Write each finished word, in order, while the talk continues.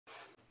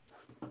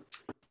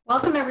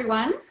Welcome,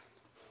 everyone.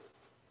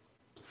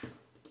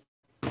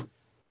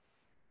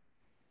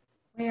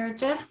 We're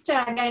just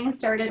getting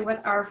started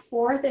with our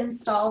fourth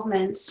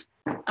installment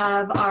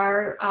of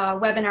our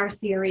webinar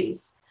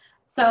series.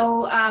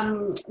 So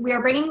we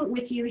are bringing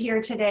with you here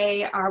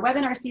today our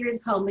webinar series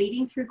called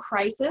Leading Through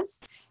Crisis.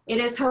 It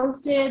is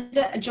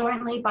hosted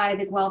jointly by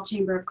the Guelph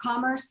Chamber of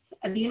Commerce,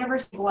 the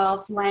University of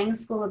Guelph's Lang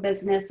School of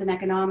Business and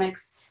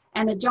Economics,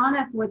 and the John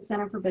F. Wood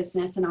Center for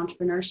Business and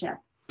Entrepreneurship.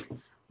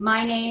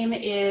 My name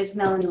is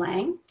Melanie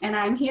Lang, and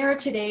I'm here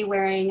today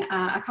wearing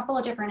a couple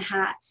of different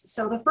hats.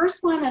 So the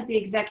first one is the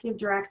Executive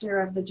Director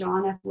of the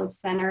John F. Wood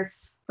Center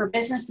for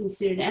Business and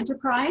Student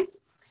Enterprise.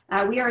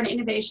 We are an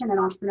innovation and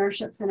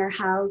entrepreneurship center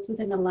housed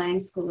within the Lang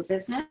School of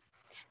Business.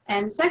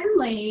 And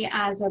secondly,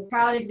 as a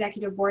proud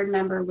executive board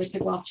member with the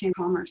Guelph Chamber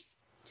of Commerce.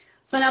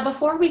 So now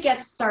before we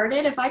get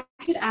started, if I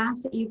could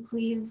ask that you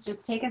please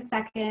just take a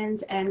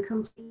second and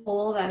complete the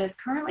poll that is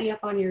currently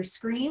up on your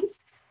screens.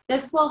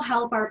 This will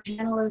help our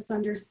panelists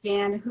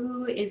understand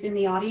who is in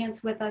the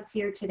audience with us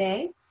here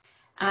today.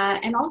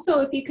 And also,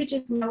 if you could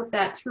just note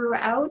that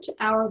throughout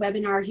our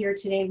webinar here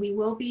today, we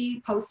will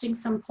be posting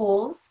some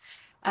polls.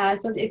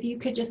 So if you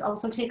could just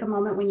also take a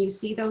moment when you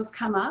see those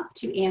come up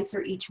to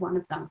answer each one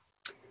of them.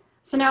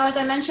 So now, as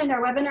I mentioned,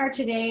 our webinar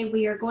today,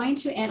 we are going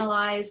to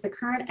analyze the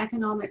current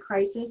economic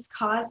crisis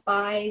caused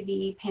by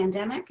the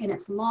pandemic and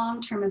its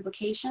long-term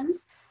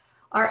implications.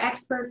 Our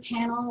expert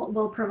panel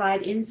will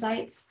provide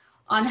insights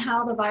on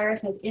how the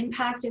virus has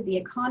impacted the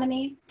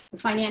economy, the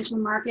financial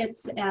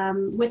markets,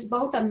 with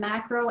both a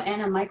macro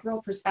and a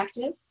micro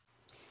perspective.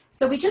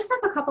 So we just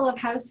have a couple of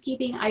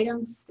housekeeping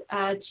items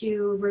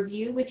to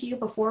review with you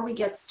before we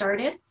get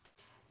started.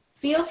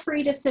 Feel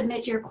free to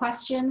submit your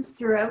questions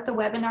throughout the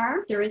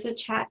webinar. There is a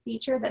chat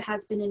feature that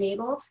has been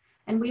enabled,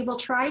 and we will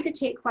try to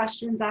take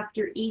questions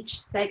after each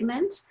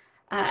segment,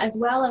 as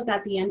well as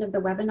at the end of the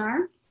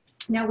webinar.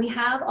 Now, we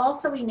have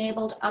also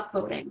enabled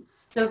upvoting.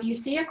 So if you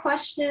see a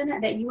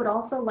question that you would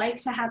also like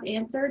to have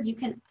answered, you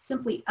can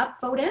simply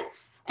upvote it,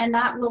 and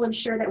that will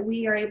ensure that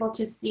we are able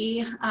to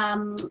see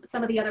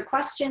some of the other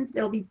questions.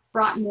 They'll be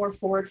brought more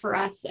forward for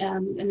us,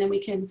 and then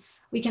we can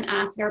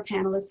ask our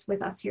panelists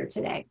with us here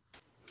today.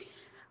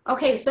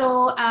 Okay,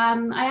 so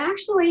I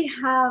actually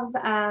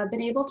have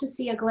been able to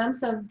see a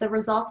glimpse of the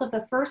results of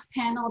the first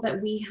panel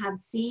that we have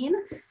seen.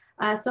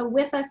 So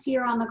with us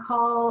here on the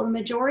call, the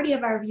majority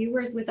of our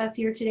viewers with us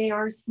here today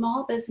are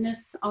small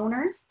business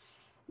owners.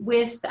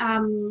 With,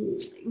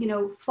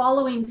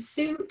 following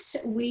suit,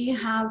 we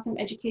have some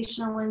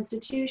educational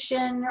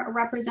institution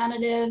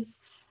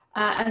representatives,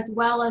 as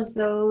well as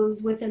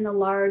those within the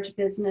large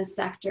business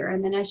sector.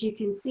 And then as you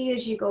can see,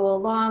 as you go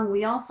along,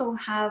 we also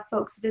have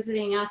folks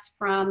visiting us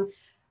from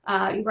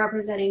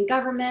representing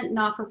government,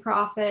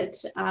 not-for-profit,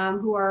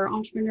 who are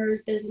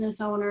entrepreneurs,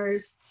 business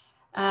owners,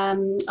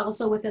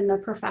 also within the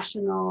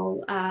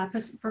professional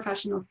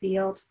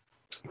field.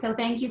 So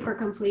thank you for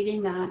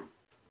completing that.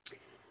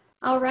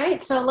 All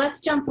right, so let's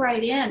jump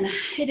right in.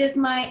 It is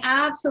my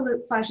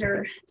absolute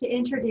pleasure to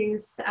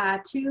introduce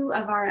two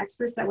of our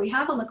experts that we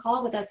have on the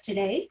call with us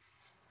today.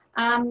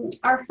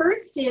 Our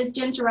first is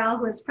Jim Jarrell,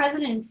 who is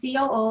President and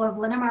COO of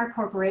Linamar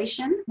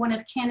Corporation, one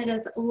of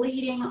Canada's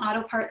leading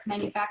auto parts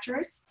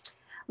manufacturers.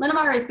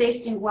 Linamar is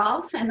based in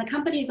Guelph, and the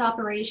company's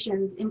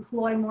operations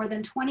employ more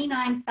than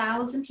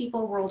 29,000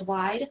 people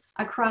worldwide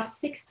across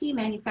 60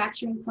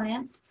 manufacturing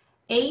plants,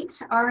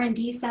 8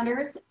 R&D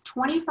centers,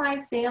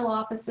 25 sale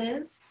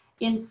offices,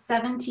 in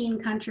 17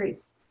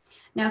 countries.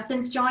 Now,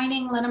 since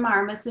joining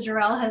Linamar, Mr.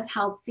 Jarrell has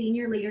held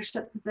senior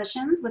leadership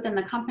positions within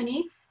the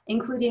company,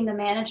 including the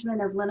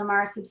management of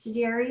Linamar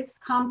subsidiaries,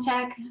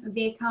 Comtech,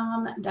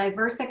 Vacom,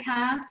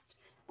 Diversicast,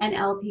 and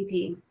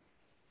LPP.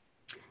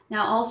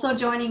 Now, also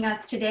joining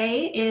us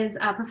today is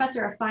a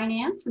professor of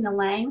finance from the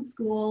Lang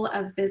School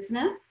of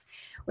Business,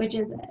 which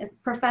is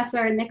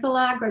Professor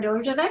Nikola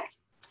Gradojevic.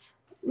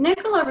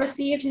 Nikola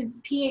received his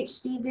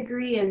PhD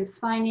degree in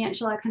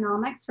financial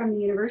economics from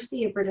the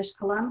University of British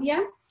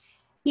Columbia.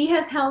 He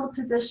has held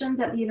positions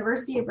at the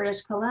University of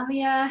British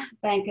Columbia,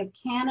 Bank of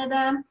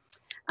Canada,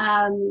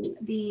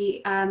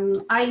 the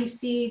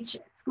IEC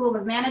School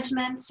of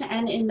Management,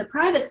 and in the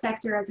private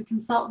sector as a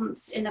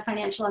consultant in the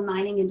financial and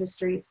mining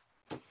industries.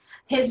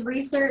 His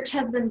research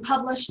has been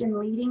published in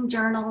leading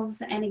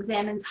journals and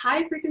examines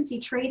high-frequency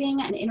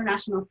trading and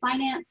international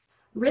finance,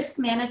 risk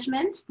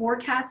management,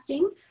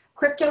 forecasting,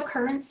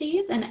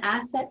 cryptocurrencies, and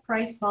asset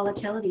price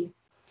volatility.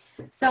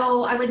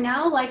 So I would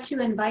now like to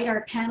invite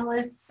our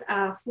panelists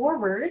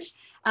forward,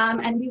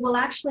 and we will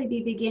actually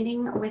be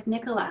beginning with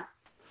Nikola.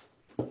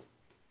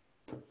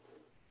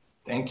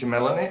 Thank you,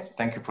 Melanie.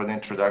 Thank you for the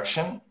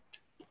introduction.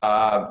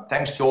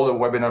 Thanks to all the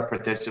webinar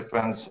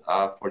participants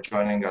for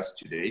joining us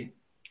today.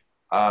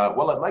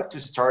 Well, I'd like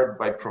to start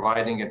by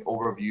providing an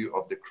overview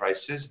of the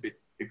crisis,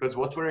 because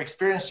what we're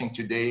experiencing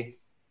today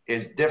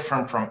is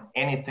different from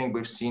anything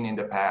we've seen in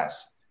the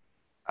past.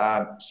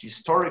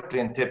 Historically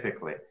and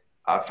typically,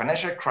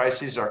 financial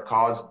crises are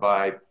caused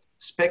by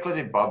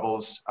speculative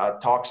bubbles,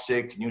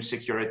 toxic new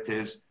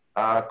securities,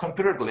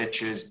 computer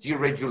glitches,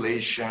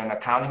 deregulation,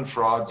 accounting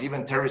frauds,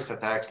 even terrorist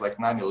attacks like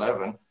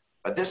 9/11.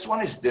 But this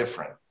one is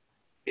different.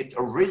 It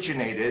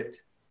originated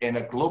in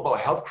a global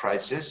health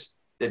crisis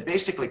that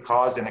basically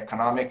caused an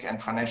economic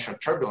and financial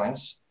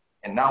turbulence,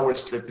 and now we're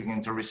slipping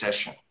into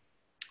recession.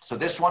 So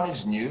this one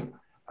is new.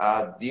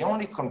 The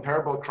only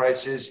comparable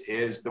crisis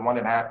is the one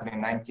that happened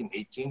in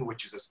 1918,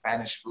 which is a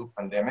Spanish flu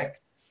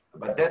pandemic.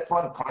 But that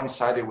one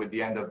coincided with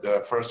the end of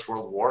the First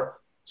World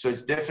War. So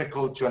it's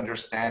difficult to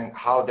understand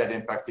how that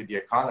impacted the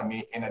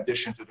economy in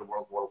addition to the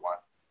World War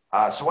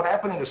I. So what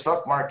happened in the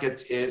stock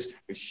markets is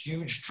a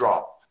huge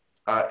drop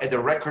at a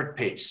record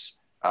pace.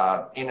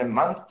 In a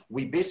month,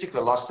 we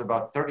basically lost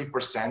about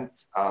 30%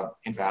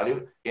 in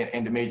value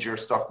in the major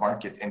stock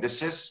market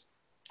indices.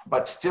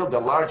 But still the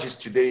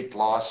largest to date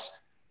loss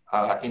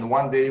in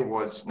one day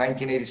was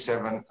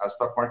 1987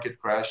 stock market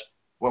crash,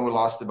 when we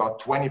lost about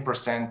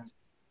 20%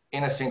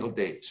 in a single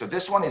day. So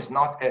this one is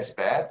not as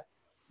bad,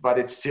 but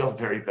it's still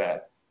very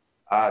bad.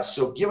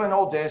 So given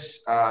all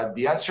this,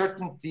 the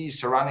uncertainty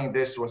surrounding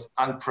this was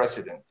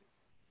unprecedented.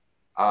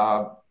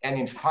 And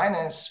in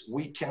finance,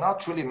 we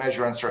cannot really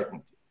measure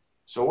uncertainty.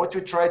 So what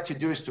we try to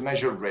do is to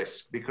measure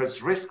risk,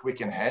 because risk we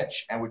can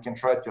hedge and we can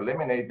try to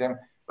eliminate them,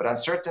 but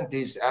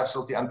uncertainty is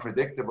absolutely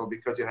unpredictable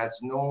because it has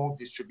no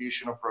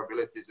distribution of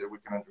probabilities that we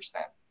can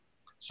understand.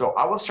 So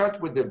I will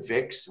start with the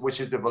VIX, which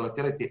is the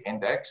volatility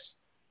index.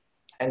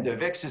 And the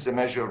VIX is a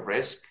measure of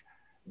risk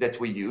that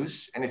we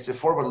use, and it's a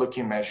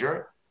forward-looking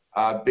measure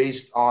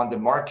based on the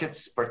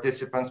market's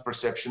participants'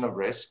 perception of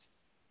risk.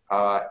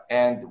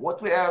 And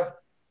what we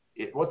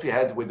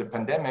had with the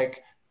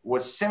pandemic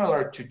was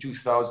similar to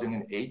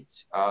 2008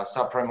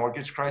 subprime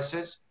mortgage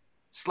crisis,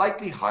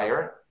 slightly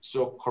higher.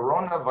 So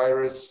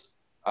coronavirus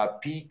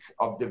peak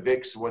of the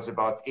VIX was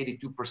about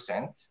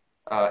 82%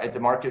 at the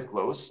market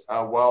close,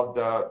 while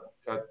the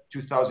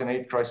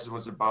 2008 crisis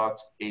was about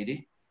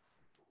 80.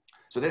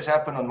 So this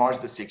happened on March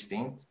the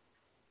 16th.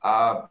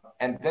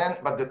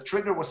 But the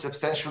trigger was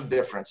substantially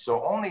different.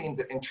 So only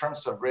in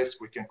terms of risk,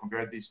 we can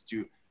compare these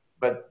two.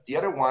 But the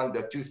other one,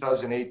 the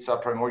 2008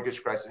 subprime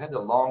mortgage crisis, had a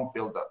long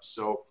buildup.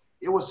 So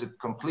it was a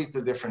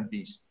completely different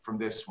beast from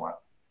this one.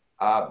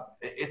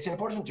 It's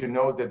important to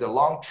know that the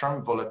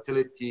long-term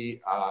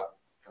volatility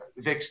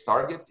VIX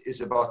target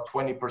is about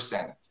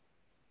 20%.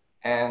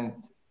 And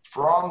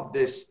from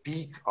this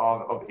peak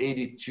of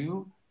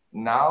 82,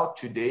 now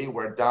today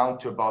we're down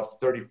to about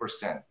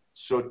 30%.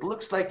 So it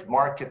looks like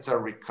markets are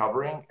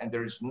recovering and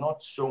there's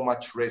not so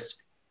much risk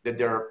that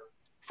they're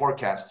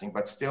forecasting,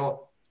 but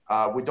still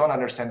we don't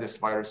understand this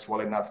virus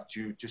well enough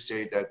to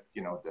say that,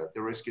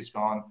 the risk is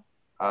gone.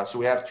 So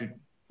we have to,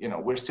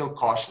 we're still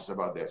cautious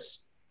about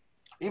this.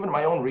 Even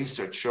my own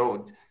research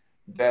showed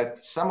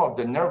that some of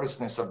the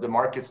nervousness of the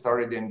market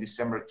started in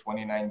December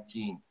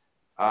 2019.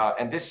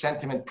 And this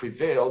sentiment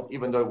prevailed,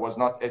 even though it was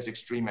not as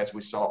extreme as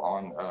we saw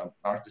on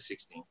March the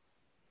 16th.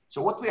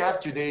 So what we have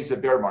today is a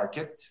bear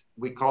market.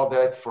 We call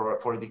that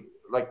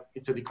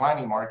it's a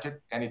declining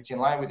market, and it's in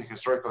line with the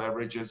historical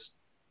averages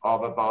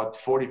of about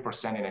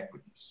 40% in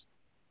equities.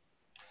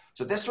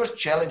 So this was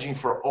challenging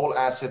for all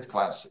asset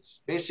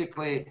classes.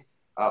 Basically,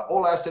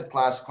 all asset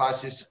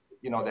classes,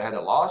 they had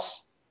a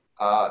loss,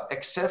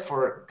 except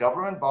for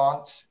government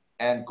bonds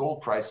and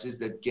gold prices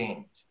that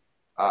gained.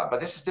 But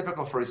this is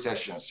typical for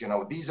recessions.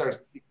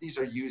 These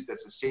are used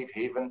as a safe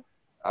haven,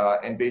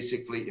 and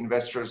basically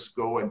investors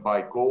go and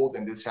buy gold,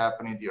 and this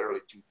happened in the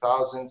early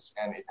 2000s,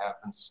 and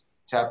it's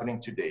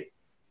happening today.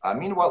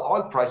 Meanwhile,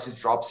 oil prices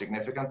dropped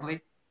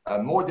significantly,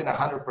 more than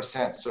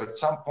 100%. So at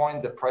some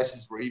point, the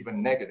prices were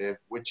even negative,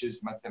 which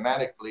is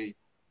mathematically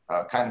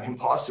kind of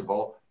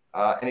impossible.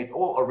 And it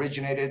all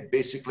originated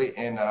basically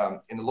in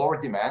lower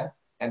demand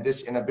and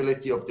this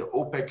inability of the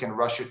OPEC and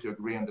Russia to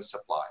agree on the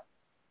supply.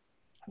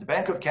 The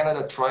Bank of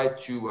Canada tried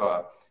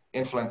to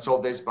influence all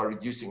this by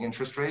reducing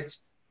interest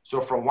rates. So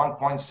from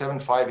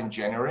 1.75 in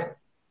January,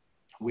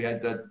 we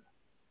had that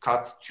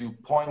cut to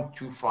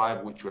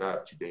 0.25, which we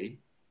have today.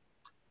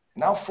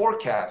 Now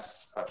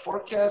forecasts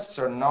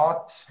are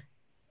not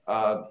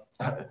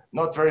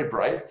very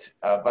bright,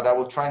 but I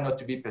will try not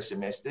to be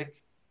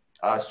pessimistic.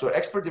 So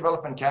Expert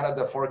Development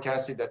Canada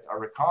forecasted that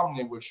our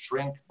economy will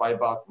shrink by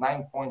about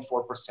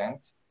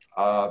 9.4%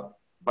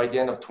 by the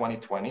end of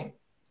 2020,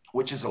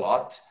 which is a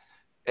lot.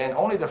 And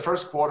only the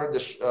first quarter,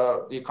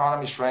 the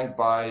economy shrank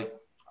by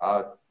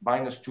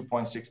minus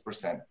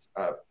 2.6%.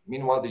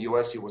 Meanwhile, the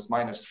US, it was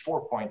minus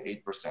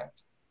 4.8%.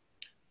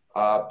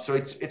 So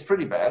it's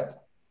pretty bad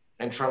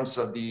in terms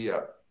of the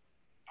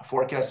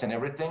forecast and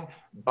everything.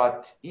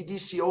 But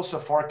EDC also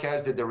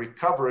forecast that the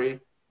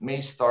recovery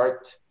may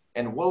start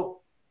and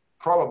will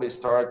probably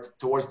start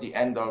towards the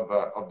end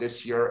of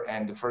this year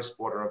and the first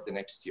quarter of the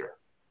next year.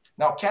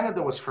 Now,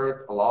 Canada was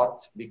hurt a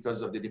lot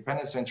because of the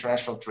dependence on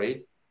international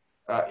trade,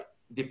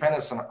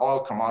 dependence on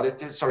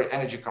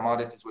energy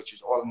commodities, which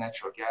is oil,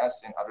 natural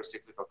gas, and other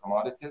cyclical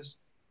commodities.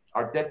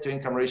 Our debt to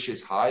income ratio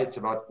is high. It's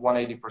about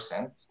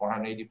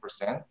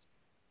 180%.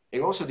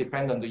 It also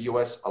depends on the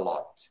US a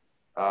lot.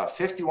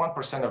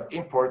 51% of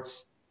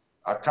imports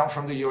come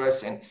from the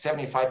US, and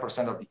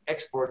 75% of the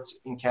exports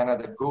in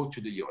Canada go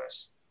to the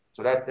US.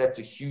 So that's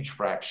a huge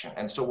fraction.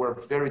 And so we're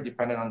very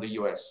dependent on the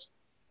US,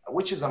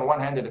 which is on one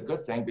hand a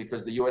good thing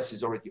because the US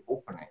is already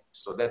opening.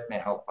 So that may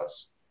help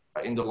us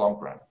in the long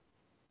run.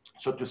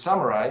 So to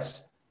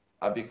summarize,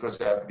 because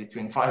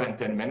between 5 and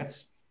 10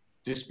 minutes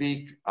to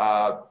speak,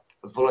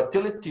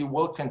 volatility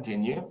will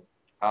continue,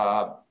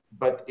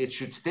 but it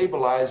should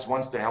stabilize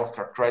once the health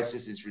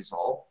crisis is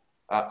resolved.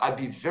 I'd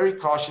be very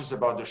cautious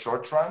about the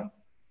short run,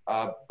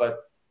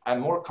 but I'm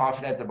more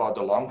confident about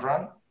the long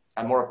run.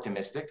 I'm more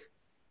optimistic.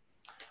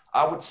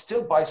 I would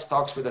still buy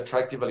stocks with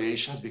attractive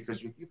valuations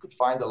because you could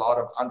find a lot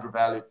of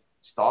undervalued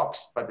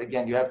stocks, but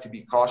again, you have to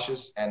be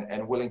cautious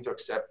and willing to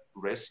accept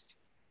risk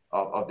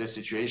of this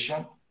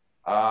situation.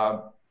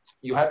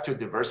 You have to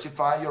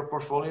diversify your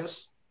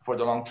portfolios for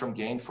the long-term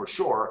gain, for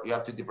sure. You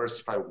have to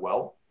diversify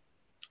well,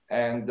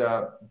 and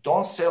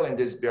don't sell in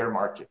this bear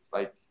market.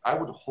 Like I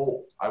would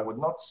hold, I would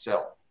not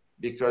sell,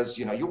 because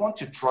you want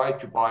to try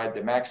to buy at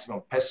the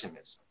maximum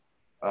pessimism,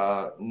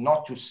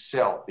 not to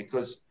sell,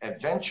 because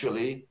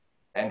eventually,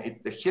 and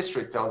the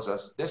history tells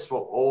us this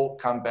will all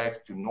come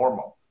back to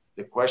normal.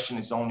 The question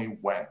is only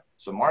when.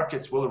 So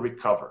markets will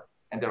recover,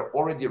 and they're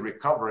already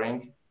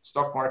recovering.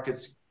 Stock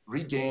markets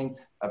regained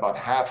about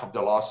half of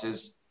the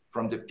losses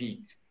from the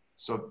peak.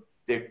 So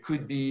there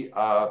could be,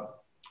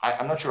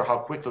 I'm not sure how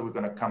quickly we're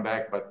going to come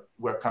back, but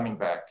we're coming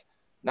back.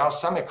 Now,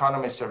 some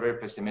economists are very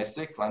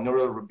pessimistic. Like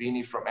Nouriel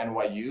Roubini from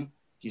NYU,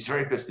 he's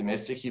very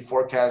pessimistic. He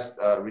forecasts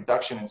a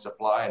reduction in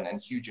supply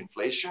and huge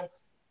inflation.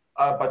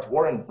 But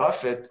Warren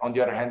Buffett, on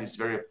the other hand, is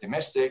very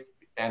optimistic.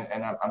 And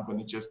I'm going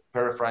to just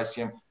paraphrase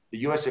him. The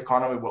US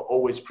economy will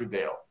always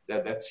prevail.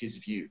 That's his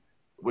view,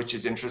 which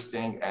is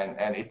interesting.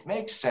 And it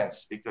makes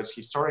sense because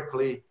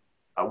historically,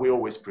 we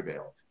always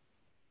prevailed.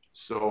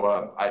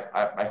 So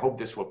I hope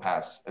this will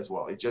pass as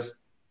well. It's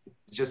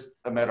just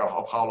a matter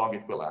of how long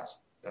it will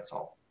last. That's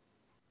all.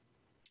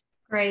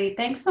 Great.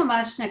 Thanks so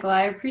much, Nikola.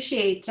 I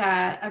appreciate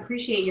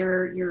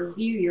your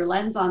view, your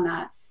lens on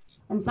that,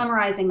 and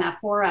summarizing that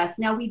for us.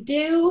 Now, we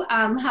do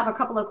have a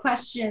couple of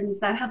questions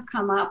that have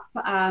come up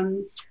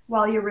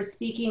while you were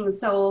speaking.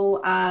 So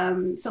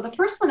the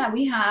first one that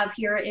we have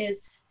here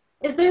is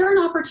there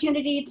an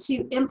opportunity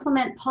to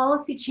implement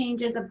policy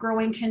changes of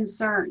growing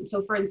concern?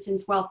 So for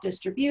instance, wealth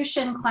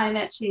distribution,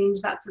 climate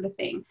change, that sort of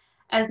thing,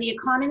 as the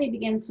economy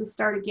begins to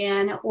start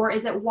again, or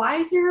is it a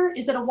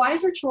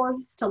wiser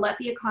choice to let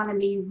the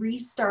economy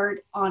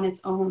restart on its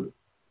own?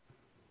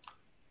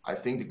 I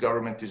think the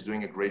government is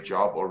doing a great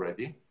job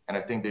already. And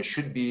I think they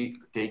should be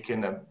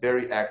taking a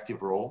very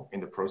active role in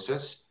the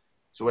process.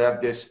 So we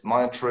have this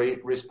monetary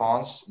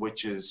response,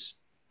 which is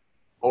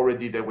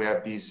already that we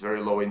have these very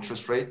low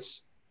interest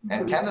rates.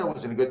 And Canada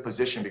was in a good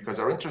position because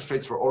our interest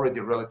rates were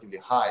already relatively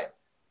high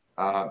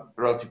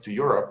relative to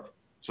Europe.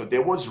 So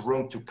there was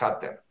room to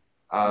cut them.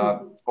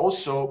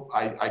 Also,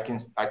 I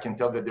can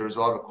tell that there is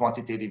a lot of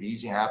quantitative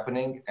easing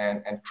happening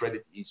and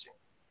credit easing.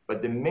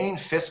 But the main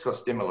fiscal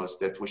stimulus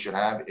that we should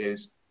have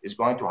is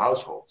going to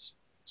households.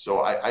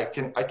 So I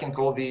can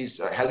call these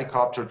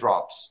helicopter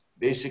drops,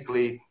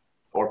 basically,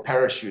 or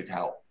parachute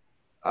help.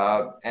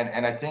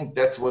 And I think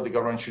that's what the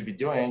government should be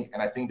doing,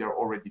 and I think they're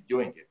already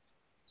doing it.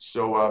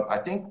 So I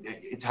think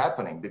it's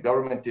happening. The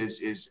government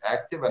is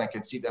active, and I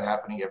can see that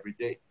happening every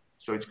day.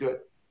 So it's good.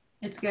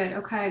 It's good.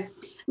 Okay.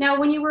 Now,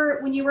 when you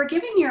were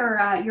giving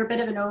your bit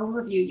of an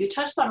overview, you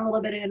touched on a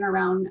little bit in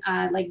around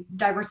like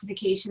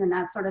diversification and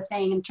that sort of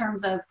thing in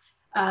terms of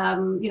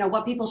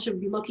what people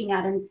should be looking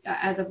at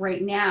as of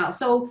right now.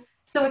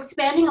 So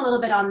expanding a little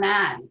bit on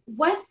that,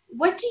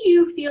 what do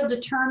you feel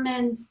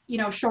determines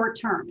short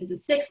term? Is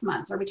it 6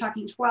 months? Are we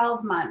talking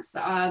 12 months?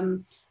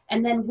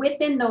 And then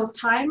within those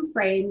time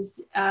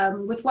frames,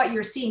 with what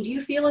you're seeing, do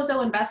you feel as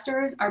though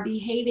investors are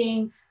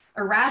behaving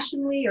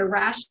irrationally or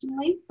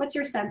rationally? What's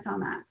your sense on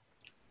that?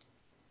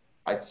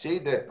 I'd say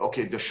that,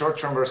 okay, the short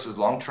term versus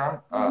long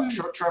term.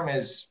 Short term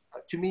is,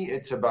 to me,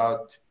 it's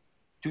about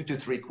 2 to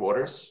 3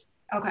 quarters.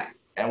 Okay.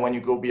 And when you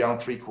go beyond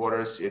 3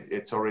 quarters,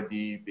 it's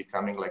already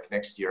becoming like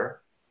next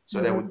year. So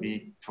that would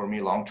be, for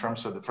me, long term.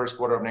 So the first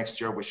quarter of next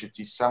year, we should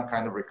see some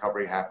kind of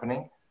recovery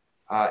happening.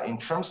 In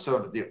terms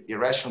of the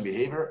irrational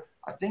behavior,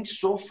 I think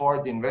so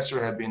far the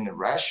investors have been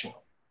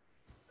rational.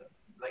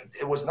 Like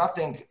it was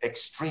nothing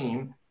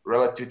extreme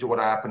relative to what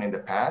happened in the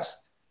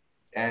past.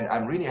 And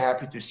I'm really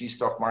happy to see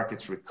stock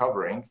markets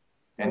recovering,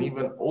 and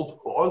even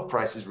oil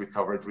prices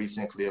recovered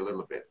recently a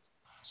little bit.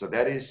 So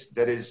that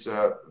is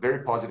a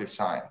very positive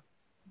sign,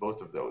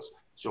 both of those.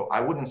 So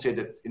I wouldn't say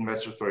that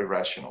investors were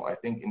irrational. I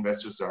think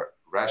investors are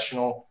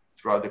rational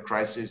throughout the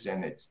crisis,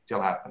 and it's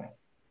still happening.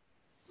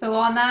 So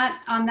on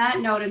that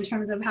note, in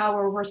terms of how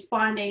we're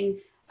responding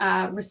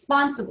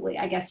responsibly,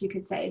 I guess you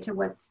could say, to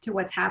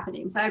what's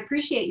happening. So I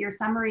appreciate your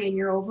summary and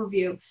your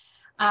overview.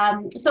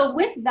 So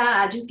with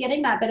that, just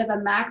getting that bit of a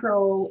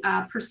macro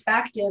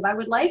perspective, I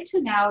would like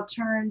to now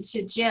turn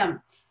to Jim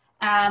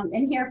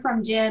and hear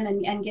from Jim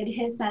and get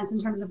his sense in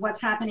terms of what's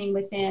happening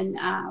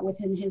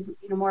within his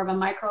more of a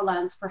micro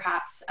lens,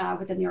 perhaps,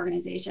 within the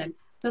organization.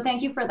 So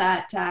thank you for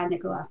that,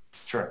 Nikola.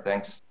 Sure,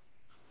 thanks.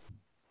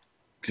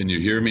 Can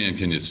you hear me and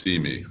can you see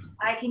me?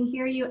 I can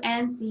hear you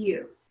and see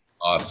you.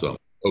 Awesome.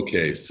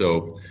 Okay,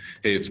 so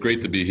hey, it's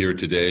great to be here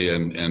today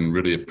and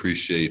really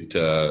appreciate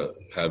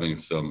having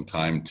some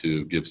time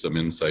to give some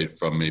insight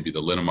from maybe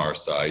the Linamar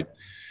side.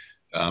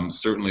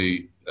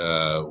 Certainly,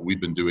 we've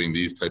been doing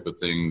these type of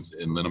things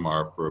in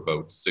Linamar for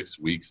about 6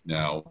 weeks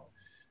now,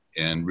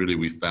 and really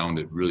we found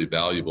it really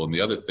valuable. And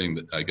the other thing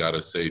that I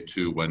gotta say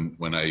too,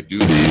 when I do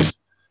these,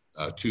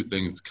 two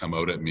things come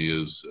out at me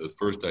is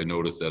first I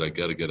notice that I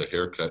gotta get a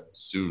haircut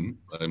soon.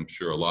 I'm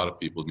sure a lot of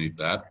people need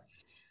that.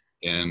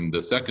 And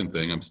the second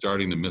thing, I'm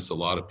starting to miss a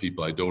lot of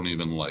people I don't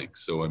even like.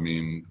 So, I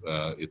mean,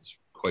 it's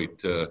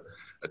quite a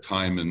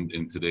time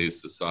in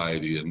today's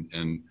society.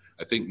 And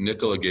I think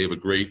Nikola gave a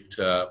great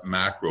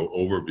macro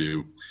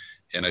overview.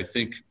 And I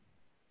think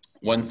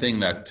one thing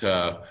that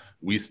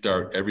we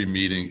start every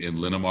meeting in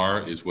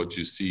Linamar is what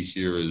you see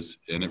here is,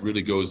 and it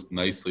really goes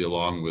nicely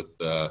along with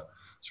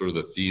sort of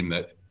the theme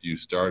that you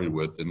started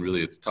with. And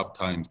really, it's tough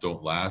times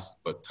don't last,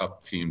 but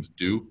tough teams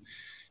do.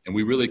 And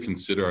we really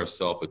consider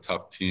ourselves a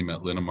tough team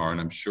at Linamar,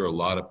 and I'm sure a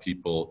lot of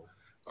people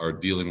are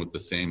dealing with the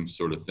same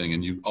sort of thing.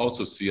 And you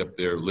also see up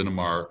there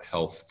Linamar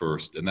Health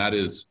First, and that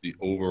is the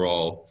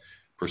overall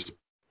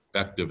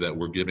perspective that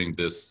we're giving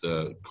this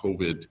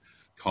COVID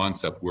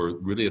concept, where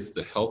really it's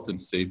the health and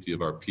safety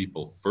of our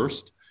people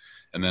first,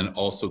 and then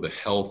also the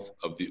health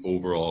of the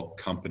overall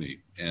company.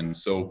 And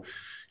so,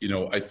 you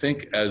know, I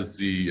think as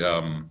the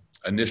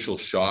initial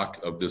shock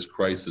of this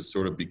crisis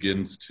sort of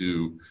begins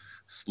to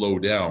slow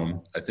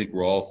down, I think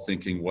we're all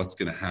thinking what's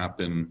going to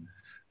happen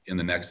in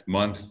the next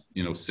month,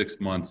 you know, 6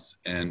 months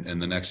and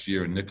the next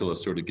year. And Nikola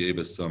sort of gave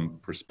us some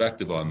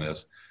perspective on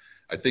this.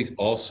 I think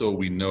also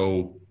we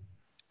know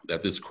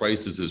that this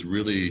crisis is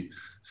really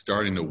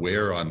starting to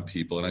wear on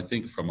people. And I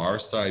think from our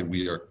side,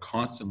 we are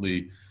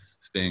constantly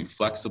staying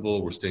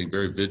flexible, we're staying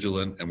very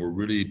vigilant, and we're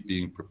really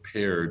being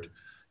prepared,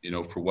 you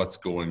know, for what's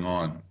going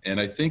on. And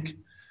I think,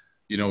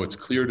 you know, it's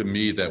clear to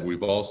me that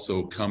we've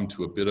also come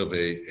to a bit of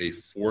a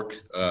fork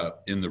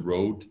in the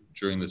road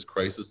during this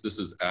crisis. This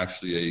is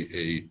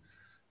actually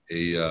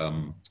a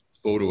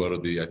photo out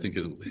of the, I think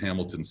it was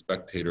Hamilton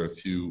Spectator a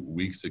few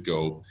weeks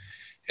ago.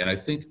 And I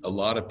think a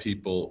lot of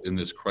people in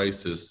this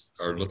crisis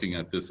are looking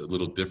at this a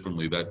little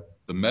differently, that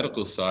the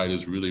medical side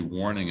is really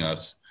warning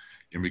us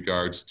in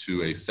regards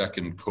to a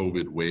second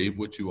COVID wave,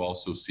 which you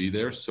also see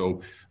there.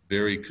 So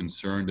very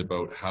concerned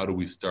about how do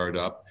we start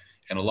up.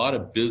 And a lot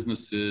of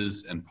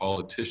businesses and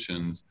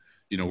politicians,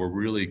 you know, were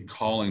really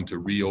calling to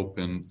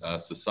reopen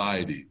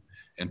society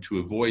and to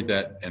avoid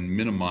that and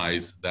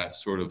minimize that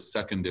sort of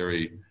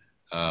secondary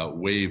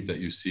wave that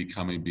you see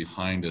coming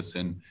behind us.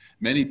 And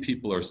many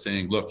people are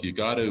saying, look, you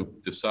got to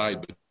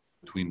decide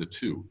between the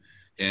two.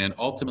 And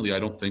ultimately, I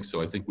don't think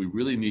so. I think we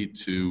really need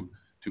to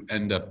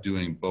end up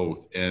doing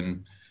both.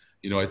 And,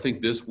 you know, I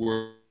think this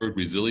word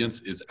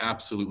resilience is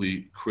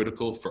absolutely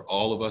critical for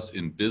all of us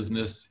in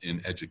business,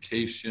 in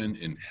education,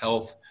 in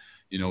health.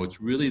 You know,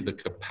 it's really the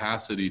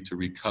capacity to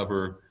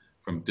recover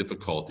from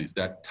difficulties,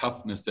 that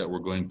toughness that we're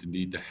going to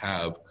need to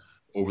have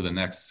over the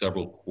next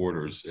several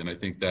quarters. And I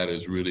think that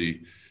is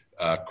really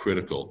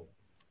critical.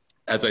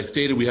 As I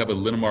stated, we have a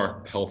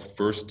Linamar Health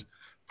First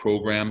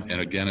program. And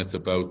again, it's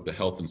about the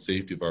health and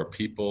safety of our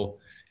people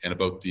and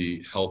about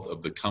the health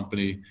of the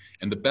company.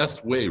 And the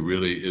best way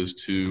really is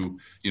to,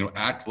 you know,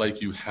 act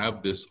like you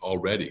have this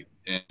already.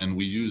 And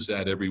we use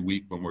that every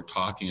week when we're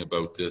talking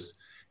about this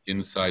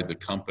inside the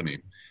company.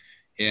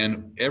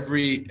 And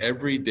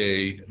every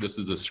day, this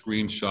is a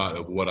screenshot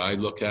of what I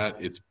look at.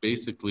 It's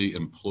basically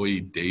employee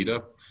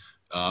data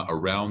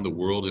around the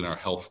world in our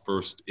Health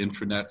First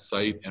intranet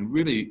site. And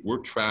really, we're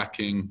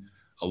tracking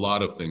a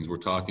lot of things. We're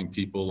talking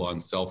people on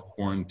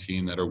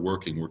self-quarantine that are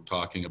working. We're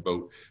talking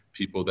about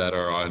people that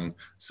are on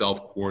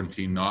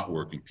self-quarantine not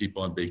working,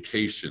 people on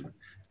vacation,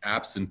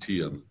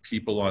 absenteeism,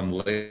 people on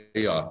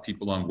layoff,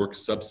 people on work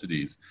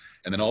subsidies,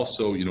 and then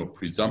also, you know,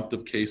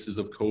 presumptive cases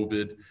of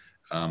COVID,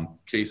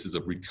 cases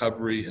of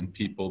recovery, and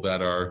people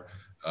that are,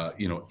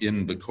 you know,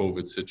 in the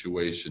COVID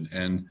situation.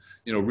 And,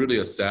 you know, really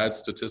a sad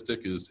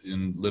statistic is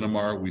in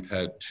Linamar, we've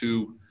had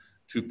two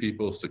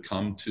people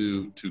succumb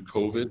to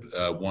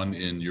COVID, one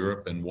in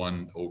Europe and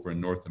one over in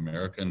North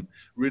America. And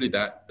really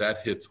that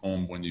hits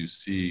home when you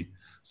see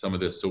some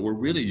of this. So we're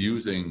really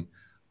using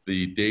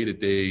the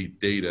day-to-day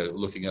data,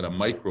 looking at a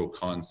micro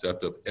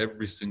concept of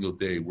every single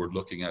day, we're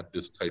looking at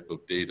this type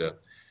of data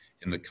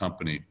in the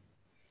company.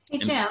 Hey,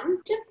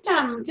 Jim,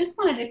 just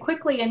wanted to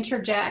quickly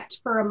interject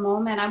for a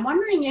moment. I'm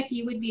wondering if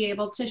you would be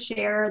able to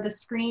share the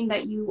screen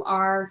that you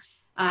are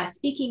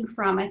speaking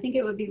from. I think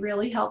it would be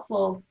really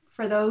helpful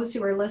for those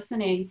who are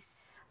listening.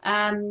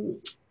 And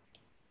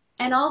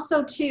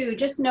also too,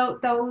 just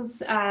note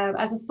those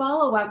as a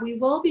follow-up, we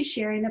will be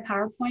sharing the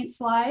PowerPoint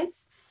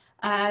slides.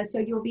 So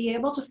you'll be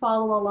able to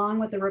follow along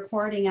with the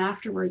recording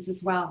afterwards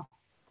as well.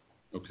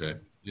 Okay,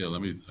 yeah,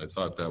 I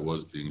thought that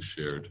was being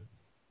shared.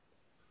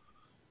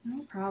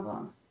 No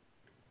problem.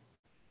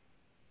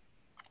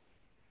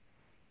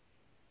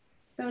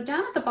 So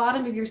down at the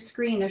bottom of your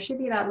screen, there should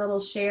be that little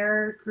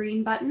share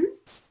green button.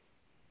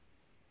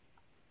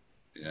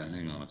 Yeah,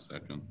 hang on a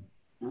second.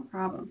 No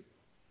problem.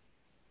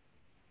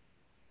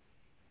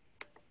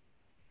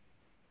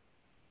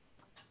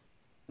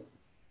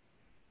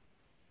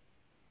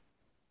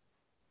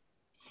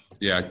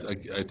 Yeah,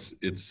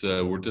 it's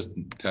we're just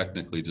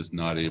technically just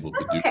not able to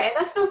That's do. okay,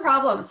 that's no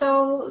problem.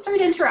 So sorry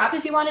to interrupt.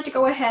 If you wanted to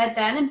go ahead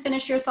then and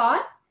finish your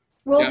thought,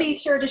 we'll be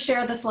sure to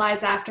share the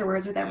slides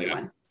afterwards with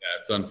everyone. Yeah,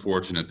 it's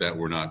unfortunate that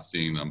we're not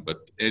seeing them,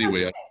 but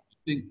anyway, I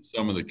think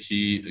some of the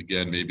key,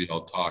 again, maybe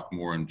I'll talk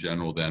more in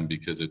general then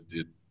because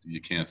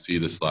you can't see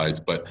the slides,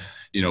 but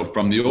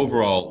from the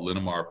overall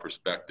Linamar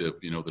perspective,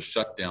 the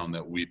shutdown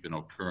that we've been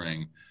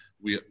occurring,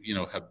 we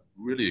have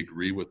really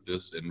agree with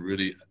this and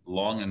really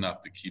long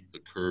enough to keep the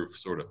curve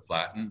sort of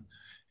flattened.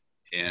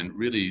 And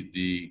really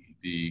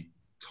the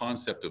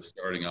concept of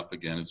starting up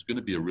again is going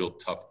to be a real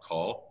tough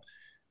call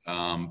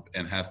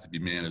and has to be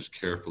managed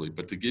carefully.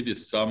 But to give you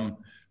some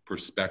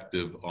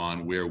perspective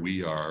on where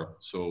we are,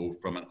 so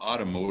from an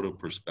automotive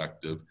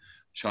perspective,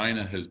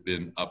 China has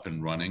been up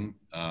and running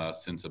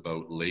since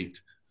about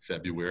late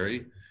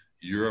February.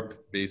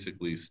 Europe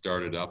basically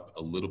started up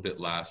a little bit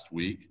last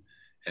week,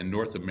 and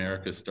North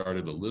America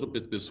started a little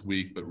bit this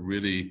week, but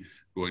really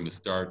going to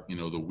start,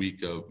 the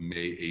week of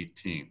May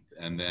 18th.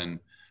 And then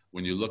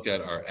when you look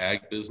at our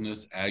ag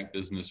business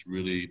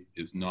really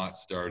is not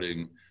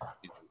starting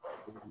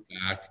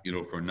back,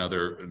 for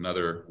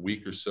another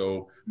week or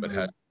so, but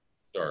had to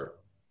start.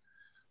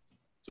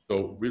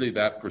 So really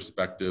that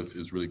perspective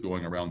is really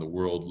going around the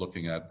world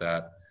looking at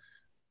that.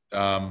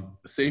 The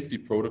safety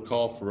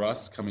protocol for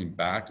us coming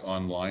back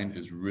online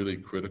is really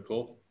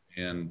critical,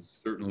 and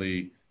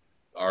certainly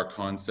our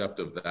concept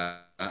of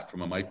that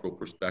from a micro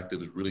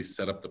perspective is really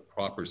set up the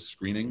proper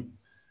screening,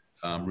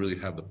 really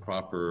have the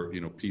proper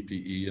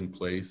PPE in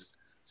place.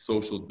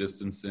 Social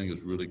distancing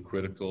is really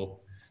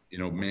critical.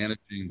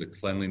 Managing the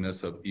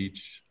cleanliness of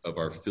each of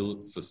our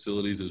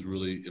facilities is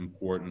really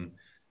important.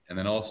 And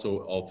then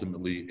also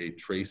ultimately a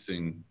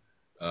tracing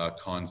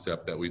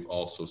concept that we've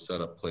also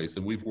set up place.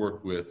 And we've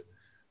worked with,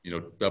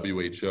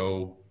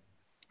 WHO,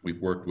 we've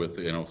worked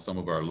with, some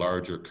of our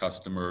larger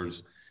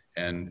customers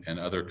and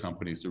other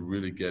companies to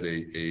really get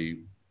a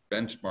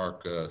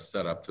benchmark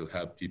set up to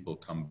have people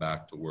come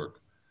back to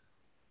work.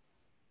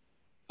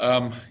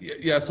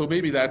 So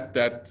maybe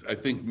that I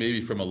think maybe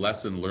from a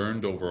lesson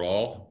learned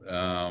overall,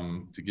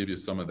 to give you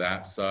some of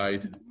that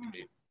side,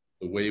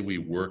 the way we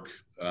work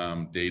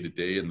day to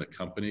day in the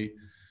company.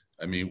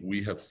 I mean,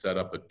 we have set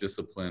up a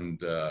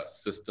disciplined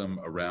system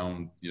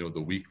around,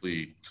 the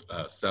weekly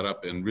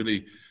setup, and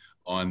really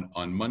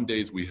on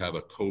Mondays, we have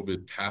a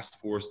COVID task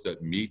force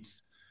that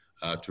meets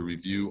to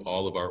review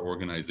all of our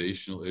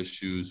organizational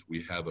issues.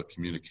 We have a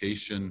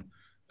communication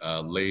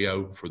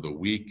layout for the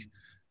week.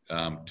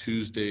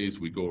 Tuesdays,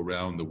 we go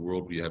around the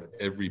world. We have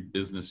every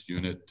business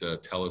unit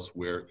tell us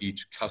where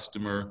each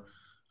customer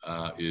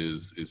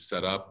is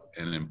set up,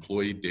 and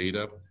employee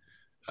data.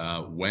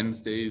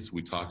 Wednesdays,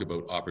 we talk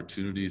about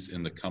opportunities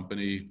in the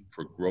company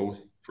for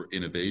growth, for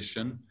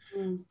innovation.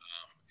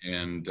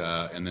 And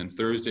then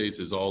Thursdays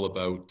is all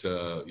about,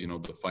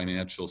 the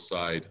financial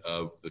side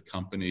of the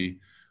company,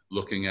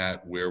 looking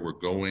at where we're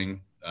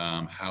going,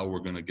 how we're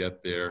going to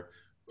get there,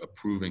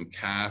 approving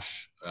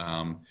cash.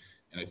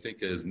 And I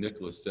think, as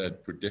Nicholas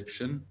said,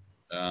 prediction,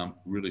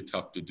 really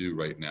tough to do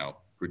right now,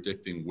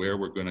 predicting where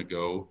we're going to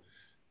go.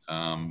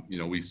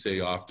 We say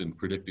often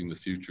predicting the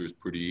future is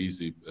pretty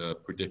easy.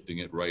 Predicting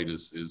it right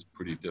is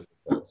pretty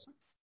difficult.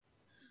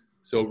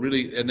 So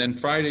really, and then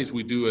Fridays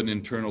we do an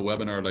internal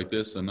webinar like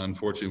this, and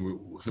unfortunately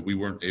we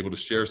weren't able to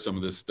share some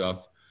of this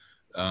stuff.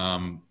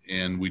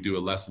 And we do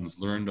a lessons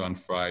learned on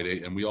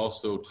Friday, and we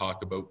also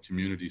talk about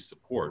community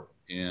support.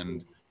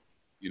 And,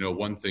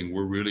 one thing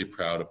we're really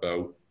proud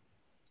about,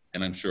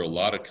 and I'm sure a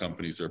lot of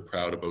companies are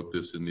proud about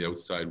this in the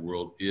outside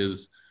world,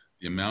 is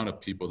the amount of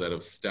people that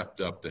have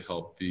stepped up to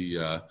help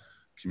the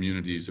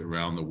communities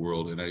around the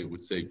world. And I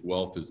would say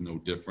Guelph is no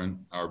different.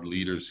 Our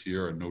leaders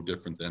here are no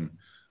different than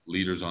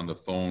leaders on the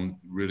phone,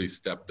 really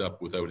stepped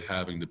up without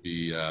having to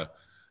be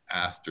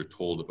asked or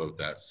told about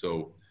that.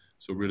 So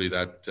really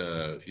that,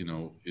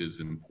 is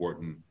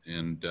important.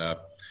 And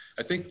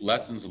I think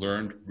lessons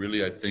learned,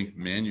 really, I think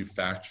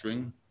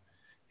manufacturing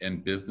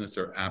and business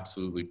are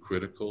absolutely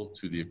critical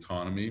to the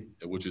economy,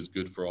 which is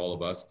good for all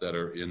of us that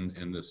are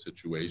in this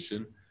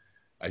situation.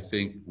 I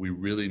think we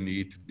really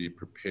need to be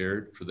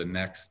prepared for the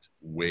next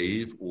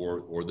wave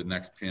or the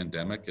next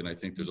pandemic. And I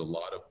think there's a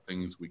lot of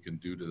things we can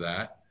do to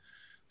that.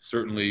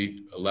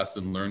 Certainly a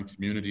lesson learned,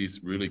 communities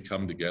really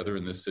come together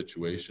in this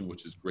situation,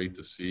 which is great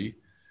to see.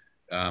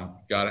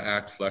 Got to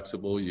act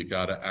flexible, you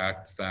got to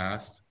act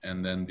fast.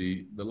 And then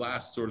the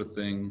last sort of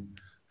thing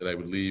that I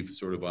would leave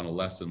sort of on a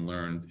lesson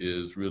learned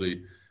is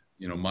really,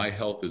 my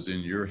health is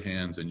in your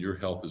hands and your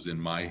health is in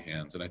my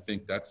hands. And I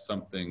think that's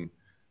something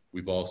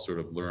we've all sort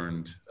of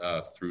learned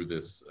through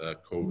this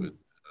COVID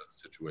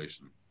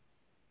situation.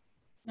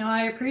 No,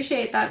 I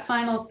appreciate that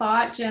final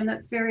thought, Jim.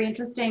 That's very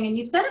interesting. And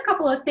you've said a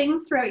couple of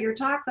things throughout your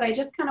talk that I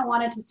just kind of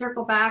wanted to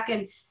circle back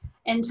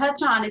and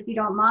touch on, if you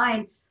don't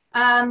mind.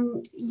 As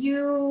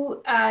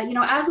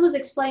was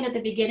explained at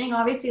the beginning,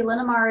 obviously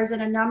Linamar is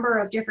in a number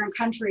of different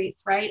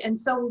countries, right? And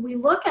so we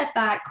look at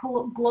that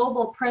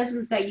global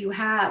presence that you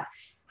have.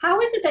 How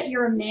is it that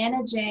you're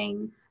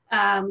managing,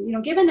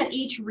 given that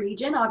each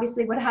region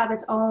obviously would have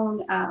its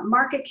own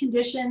market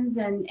conditions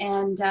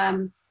and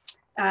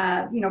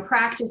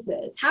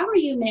practices? How are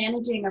you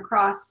managing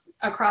across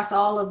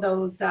all of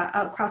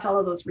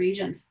those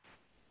regions?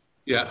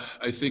 Yeah,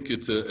 I think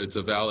it's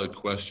a valid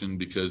question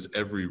because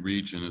every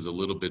region is a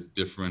little bit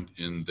different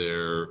in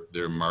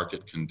their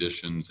market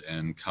conditions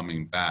and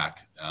coming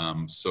back.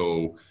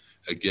 So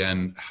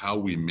again, how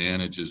we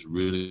manage is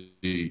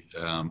really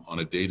on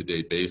a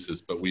day-to-day basis,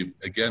 but we've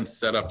again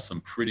set up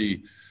some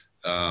pretty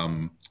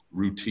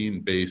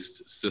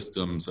routine-based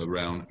systems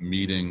around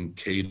meeting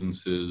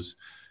cadences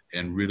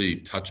and really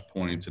touch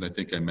points. And I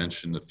think I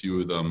mentioned a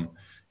few of them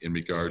in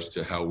regards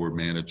to how we're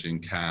managing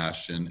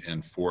cash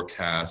and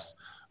forecasts,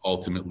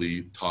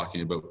 ultimately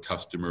talking about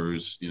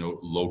customers,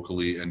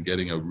 locally and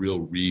getting a real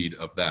read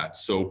of that.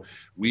 So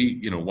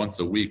we, once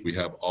a week, we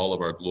have all of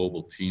our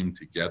global team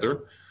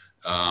together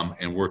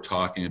and we're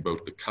talking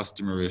about the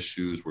customer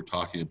issues, we're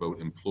talking about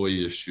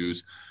employee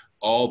issues,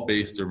 all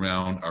based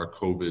around our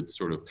COVID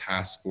sort of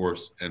task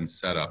force and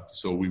setup.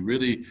 So we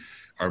really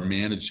are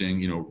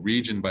managing,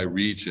 region by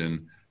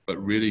region, but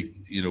really,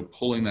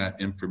 pulling that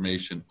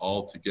information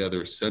all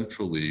together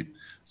centrally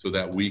so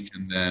that we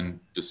can then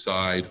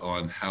decide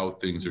on how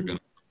things are going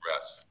to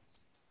progress.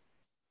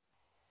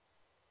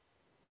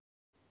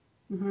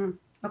 Mm-hmm.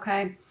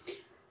 Okay.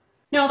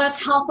 No,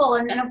 that's helpful.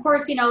 And of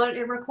course,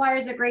 it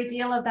requires a great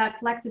deal of that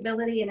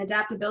flexibility and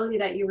adaptability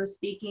that you were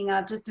speaking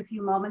of just a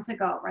few moments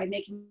ago, right?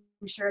 Making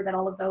sure that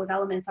all of those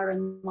elements are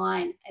in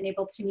line and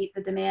able to meet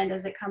the demand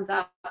as it comes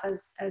up,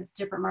 as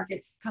different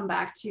markets come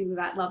back to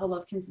that level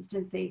of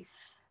consistency.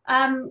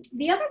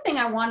 The other thing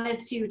I wanted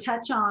to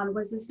touch on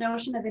was this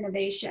notion of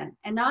innovation,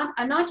 and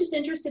I'm not just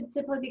interested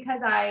simply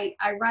because I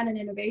run an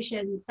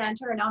innovation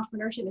center, an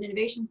entrepreneurship and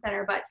innovation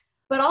center,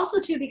 but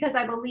also too because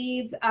I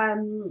believe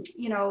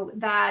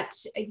that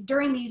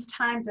during these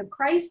times of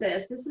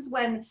crisis, this is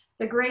when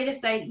the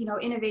greatest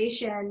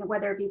innovation,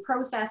 whether it be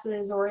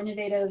processes or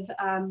innovative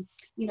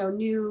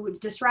new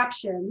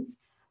disruptions,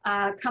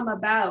 come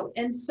about.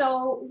 And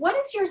so what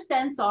is your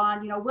sense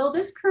on, will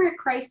this current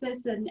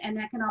crisis and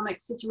economic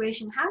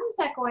situation, how is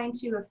that going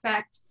to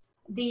affect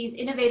these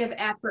innovative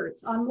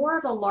efforts on more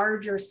of a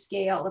larger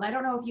scale? And I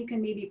don't know if you can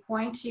maybe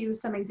point to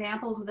some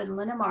examples within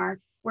Linamar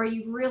where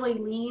you've really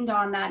leaned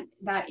on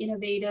that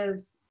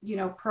innovative,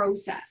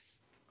 process.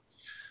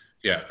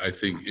 Yeah, I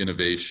think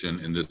innovation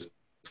in this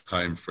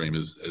time frame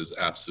is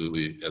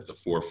absolutely at the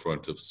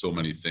forefront of so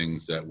many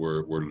things that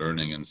we're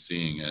learning and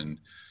seeing. And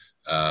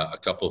a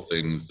couple of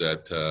things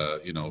that,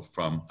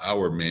 from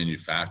our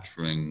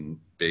manufacturing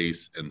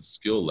base and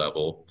skill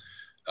level,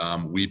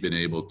 we've been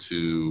able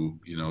to,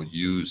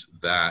 use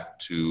that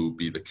to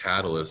be the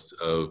catalyst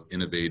of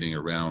innovating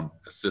around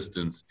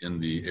assistance in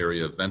the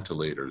area of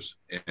ventilators.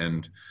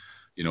 And,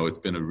 it's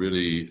been a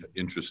really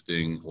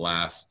interesting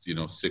last,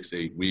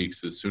 6-8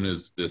 weeks. As soon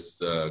as this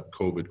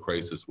COVID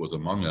crisis was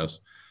among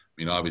us,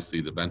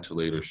 obviously the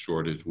ventilator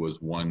shortage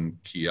was one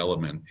key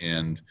element.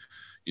 And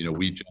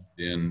we jumped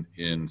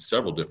in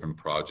several different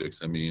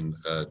projects.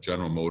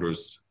 General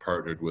Motors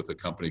partnered with a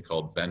company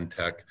called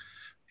Ventec,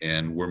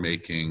 and we're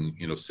making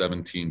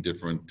 17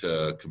 different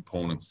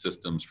component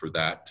systems for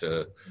that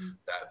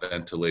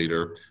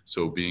ventilator.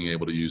 So being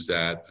able to use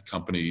that, a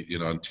company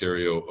in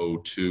Ontario,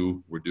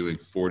 O2, we're doing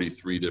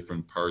 43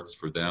 different parts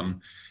for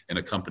them, and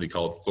a company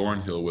called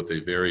Thornhill with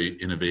a very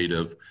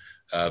innovative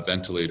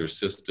ventilator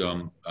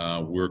system.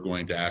 We're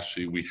going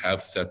to we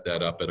have set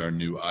that up at our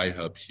new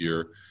iHub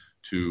here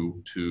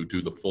to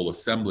do the full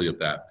assembly of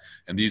that.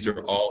 And these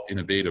are all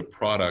innovative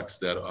products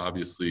that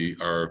obviously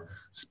are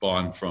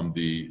spawned from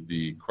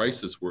the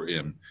crisis we're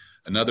in.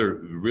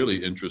 Another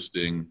really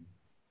interesting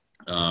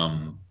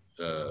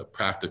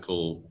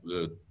practical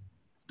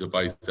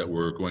device that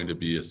we're going to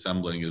be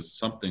assembling is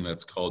something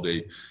that's called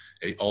a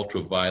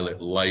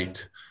ultraviolet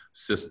light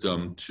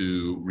system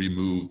to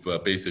remove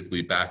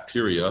basically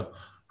bacteria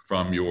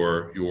from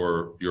your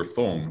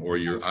phone or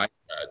your iPad.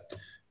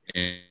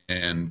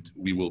 And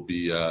we will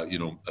be,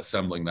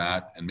 assembling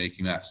that and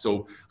making that.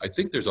 So I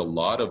think there's a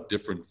lot of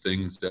different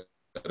things that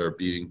are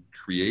being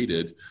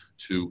created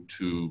to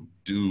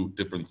do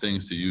different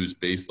things, to use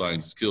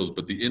baseline skills.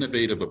 But the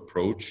innovative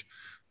approach,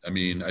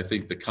 I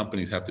think the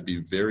companies have to be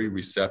very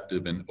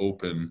receptive and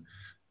open.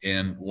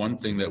 And one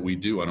thing that we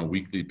do on a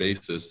weekly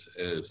basis,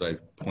 as I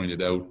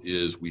pointed out,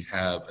 is we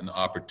have an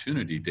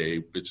opportunity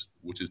day,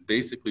 which is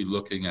basically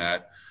looking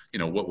at,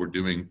 what we're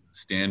doing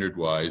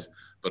standard-wise,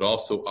 but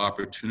also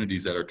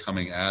opportunities that are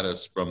coming at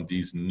us from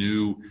these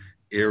new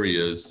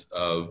areas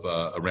of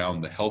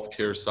around the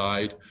healthcare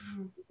side,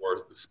 mm-hmm.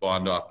 or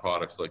spawned off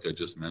products like I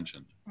just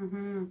mentioned.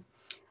 Mm-hmm.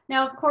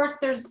 Now, of course,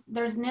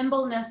 there's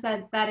nimbleness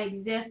that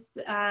exists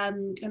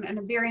and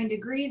varying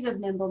degrees of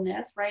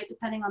nimbleness, right,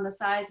 depending on the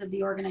size of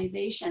the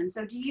organization.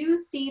 So do you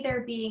see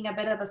there being a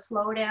bit of a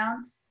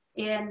slowdown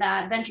in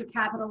venture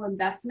capital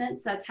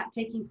investments that's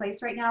taking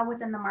place right now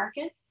within the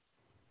market?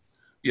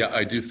 Yeah,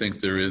 I do think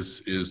there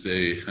is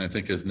I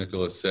think as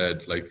Nikola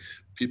said, like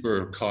people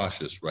are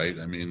cautious, right?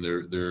 I mean,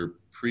 they're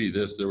pre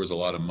this, there was a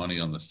lot of money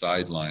on the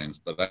sidelines,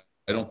 but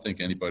I don't think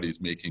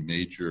anybody's making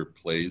major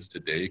plays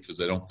today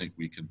because I don't think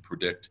we can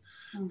predict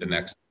the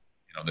next,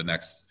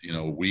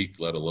 week,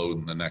 let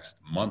alone the next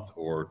month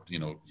or,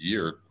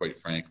 year, quite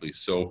frankly.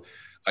 So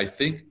I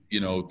think,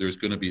 there's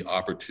going to be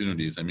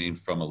opportunities. I mean,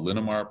 from a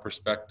Linamar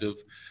perspective,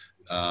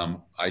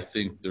 I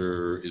think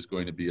there is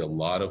going to be a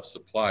lot of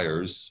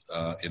suppliers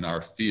in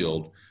our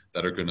field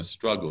that are going to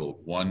struggle.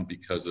 One,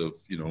 because of,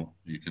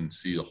 you can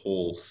see a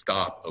whole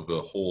stop of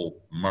the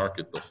whole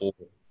market, the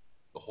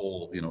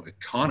whole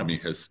economy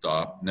has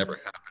stopped, never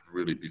happened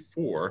really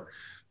before.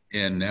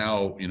 And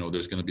now,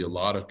 there's going to be a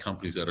lot of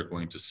companies that are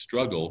going to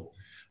struggle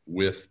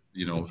with,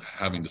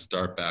 having to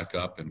start back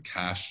up and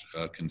cash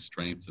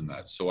constraints and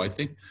that. So I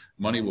think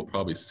money will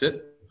probably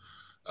sit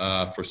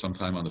for some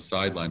time on the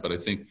sideline, but I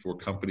think for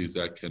companies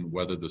that can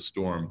weather the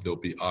storm, there'll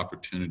be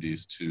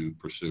opportunities to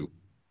pursue.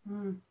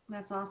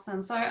 That's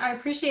awesome. So I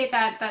appreciate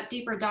that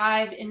deeper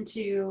dive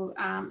into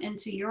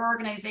your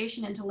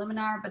organization, into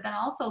Linamar, but then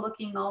also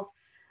looking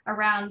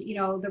around,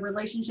 the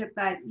relationship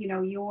that,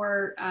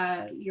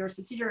 your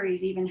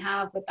subsidiaries even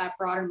have with that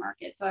broader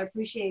market. So I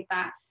appreciate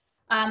that.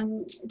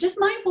 Just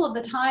mindful of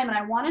the time, and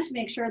I wanted to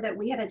make sure that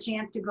we had a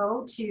chance to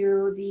go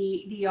to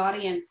the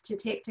audience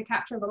to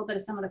capture a little bit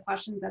of some of the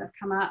questions that have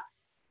come up.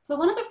 So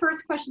one of the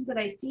first questions that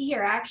I see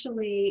here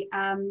actually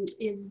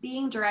is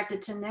being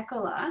directed to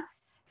Nikola.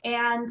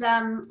 And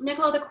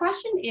Nikola, the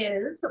question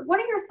is, what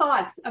are your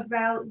thoughts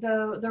about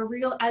the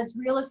real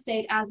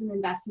estate as an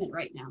investment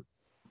right now?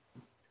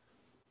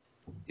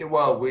 Yeah,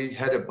 well, we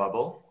had a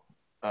bubble,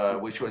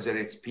 which was at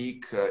its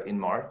peak in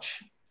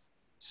March.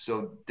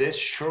 So this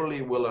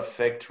surely will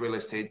affect real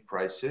estate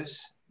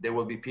prices. There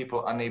will be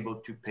people unable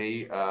to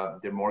pay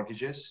their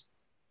mortgages.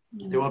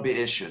 There will be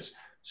issues.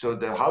 So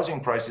the housing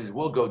prices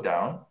will go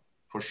down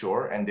for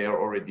sure, and they're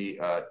already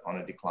on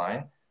a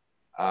decline.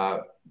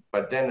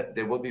 But then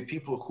there will be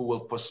people who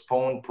will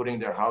postpone putting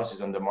their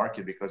houses on the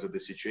market because of the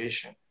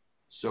situation.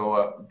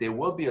 So there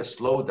will be a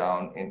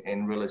slowdown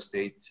in real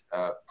estate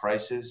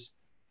prices.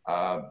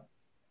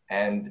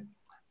 And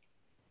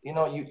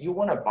you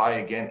want to buy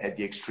again at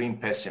the extreme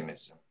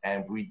pessimism,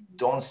 and we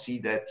don't see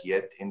that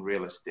yet in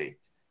real estate.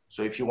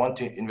 So if you want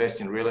to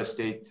invest in real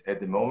estate at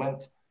the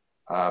moment,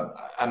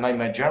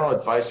 my general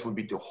advice would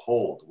be to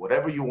hold.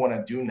 Whatever you want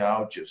to do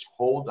now, just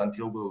hold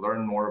until we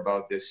learn more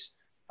about this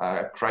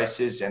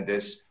crisis. And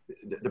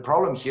the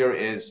problem here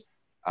is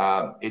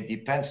it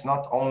depends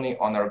not only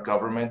on our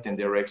government and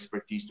their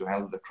expertise to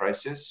handle the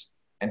crisis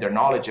and their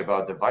knowledge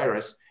about the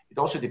virus, it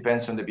also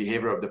depends on the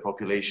behavior of the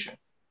population.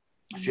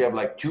 So you have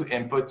like two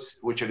inputs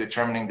which are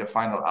determining the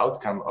final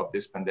outcome of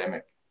this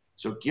pandemic.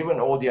 So given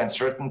all the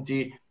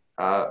uncertainty,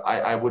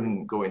 I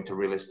wouldn't go into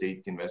real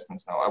estate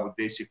investments now. I would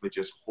basically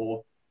just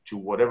hold to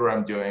whatever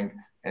I'm doing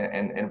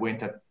and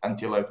wait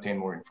until I obtain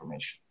more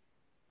information.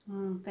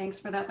 Thanks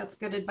for that. That's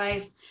good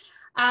advice.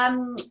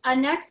 A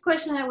next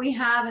question that we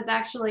have is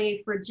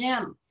actually for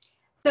Jim.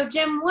 So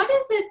Jim, what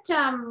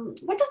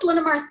does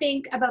Linamar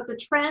think about the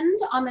trend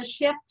on the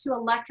shift to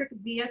electric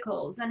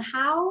vehicles, and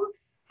how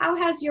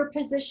has your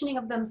positioning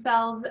of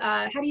themselves,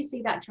 how do you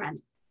see that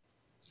trend?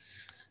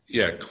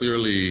 Yeah,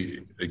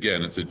 clearly,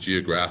 again, it's a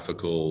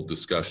geographical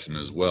discussion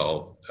as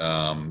well.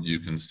 You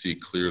can see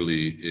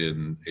clearly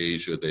in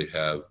Asia, they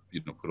have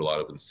put a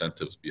lot of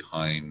incentives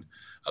behind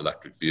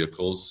electric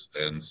vehicles.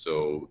 And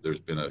so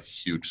there's been a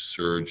huge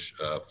surge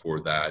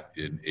for that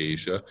in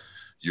Asia.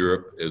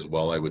 Europe as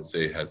well, I would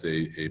say, has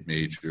a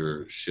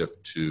major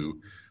shift to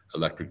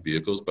electric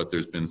vehicles, but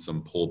there's been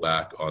some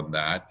pullback on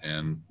that,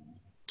 and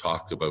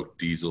talk about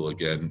diesel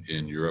again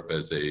in Europe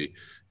as a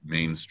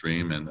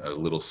mainstream and a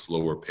little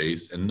slower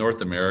pace. In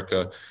North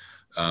America,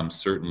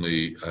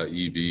 certainly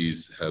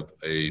EVs have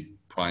a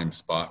prime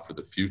spot for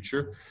the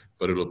future,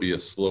 but it'll be a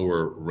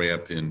slower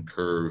ramp in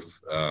curve,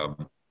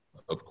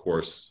 of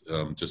course,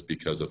 just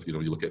because of, you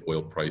look at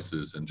oil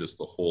prices and just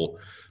the whole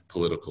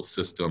political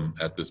system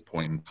at this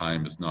point in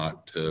time is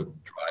not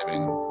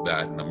driving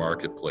that in the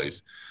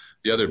marketplace.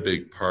 The other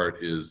big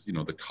part is,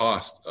 the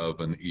cost of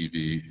an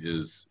EV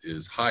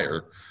is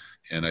higher.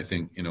 And I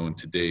think, in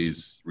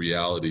today's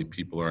reality,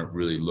 people aren't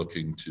really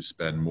looking to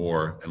spend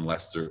more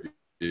unless there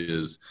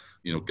is,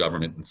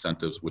 government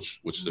incentives,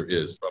 which there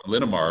is. From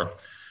Linamar,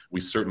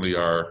 we certainly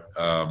are,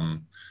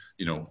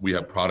 we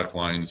have product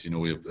lines,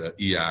 we have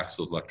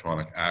e-axles,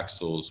 electronic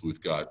axles.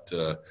 We've got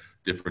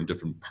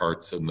different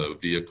parts in the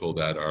vehicle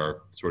that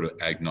are sort of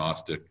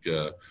agnostic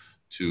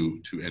to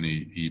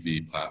any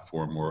EV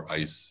platform or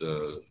ICE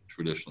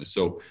traditionally.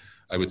 So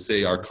I would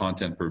say our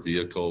content per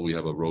vehicle, we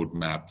have a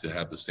roadmap to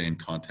have the same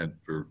content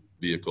per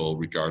vehicle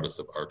regardless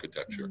of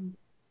architecture.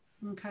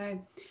 Okay.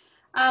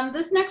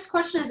 This next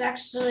question is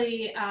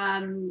actually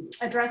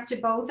addressed to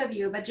both of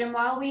you, but Jim,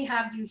 while we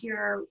have you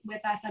here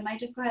with us, I might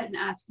just go ahead and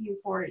ask you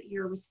for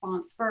your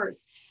response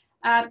first.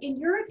 In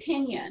your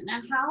opinion,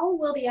 how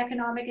will the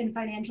economic and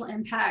financial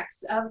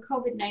impacts of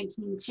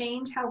COVID-19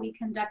 change how we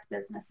conduct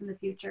business in the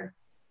future?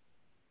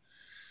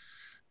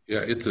 Yeah,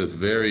 it's a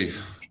very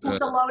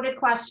It's a loaded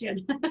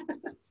question.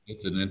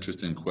 it's an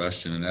interesting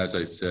question, and as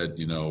I said,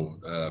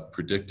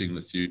 predicting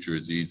the future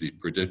is easy.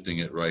 Predicting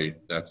it right,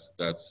 that's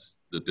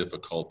the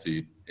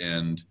difficulty.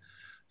 And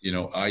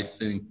I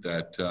think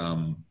that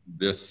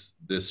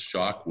this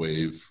shock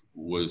wave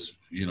was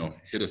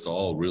hit us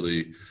all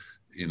really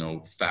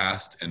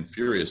fast and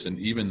furious. And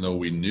even though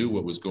we knew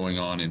what was going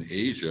on in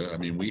Asia, I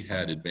mean, we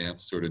had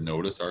advanced sort of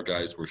notice. Our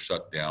guys were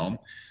shut down,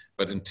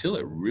 but until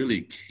it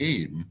really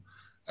came,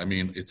 I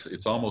mean,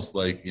 it's almost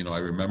like I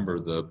remember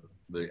the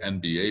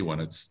NBA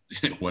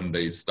when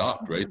they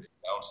stopped, right? They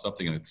found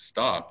something and it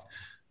stopped.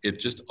 It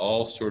just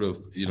all sort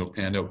of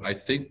panned out. I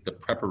think the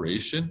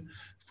preparation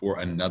for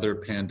another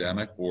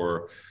pandemic,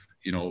 or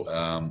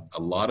a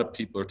lot of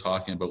people are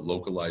talking about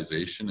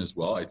localization as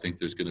well. I think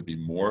there's going to be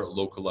more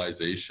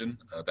localization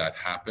that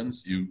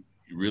happens. You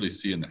really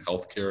see in the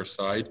healthcare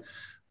side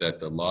that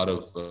a lot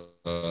of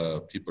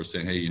people are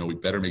saying, hey, we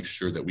better make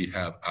sure that we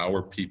have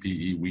our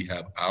PPE, we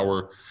have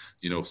our,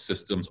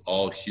 systems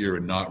all here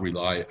and not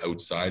rely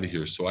outside of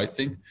here. So I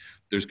think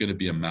there's going to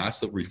be a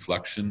massive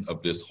reflection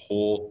of this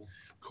whole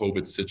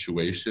COVID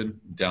situation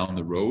down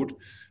the road.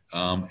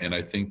 And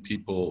I think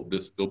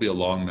there'll be a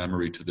long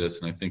memory to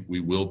this. And I think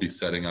we will be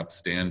setting up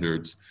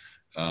standards,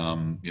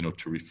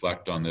 to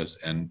reflect on this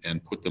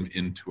and put them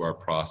into our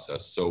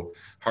process. So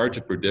hard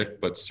to predict,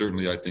 but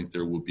certainly I think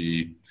there will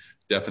be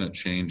definite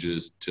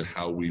changes to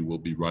how we will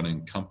be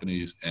running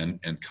companies and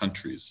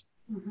countries.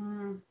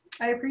 Mm-hmm.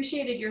 I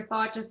appreciated your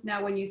thought just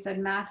now when you said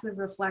massive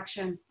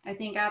reflection. I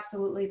think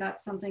absolutely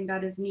that's something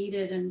that is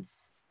needed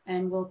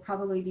and we'll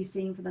probably be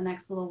seeing for the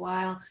next little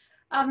while.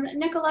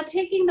 Nikola,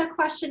 taking the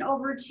question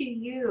over to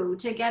you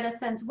to get a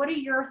sense, what are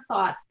your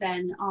thoughts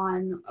then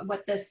on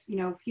what this,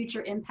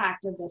 future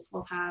impact of this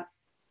will have?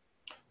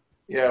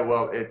 Yeah,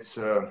 well,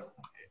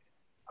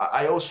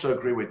 I also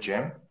agree with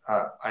Jim.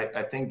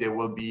 I think there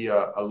will be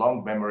a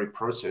long memory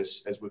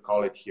process, as we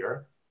call it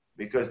here,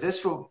 because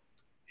this will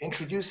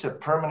introduce a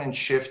permanent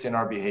shift in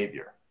our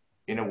behavior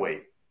in a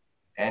way.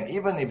 And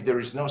even if there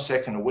is no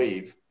second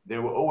wave,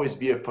 there will always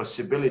be a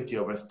possibility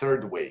of a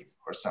third wave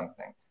or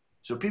something.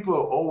 So people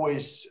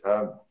always,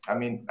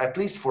 at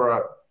least for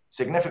a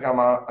significant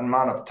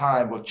amount of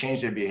time, will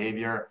change their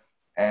behavior.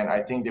 And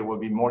I think there will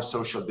be more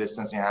social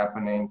distancing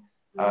happening.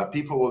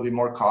 People will be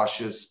more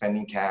cautious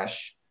spending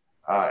cash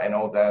and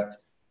all that.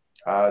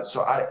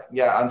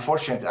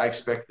 Unfortunately, I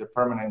expect a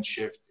permanent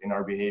shift in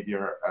our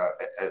behavior,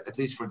 at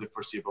least for the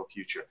foreseeable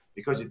future,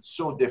 because it's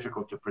so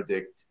difficult to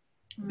predict.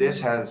 This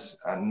has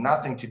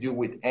nothing to do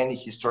with any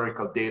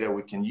historical data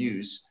we can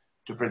use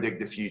to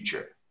predict the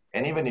future.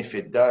 And even if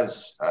it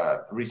does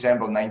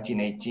resemble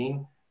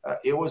 1918,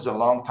 it was a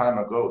long time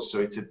ago.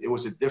 So it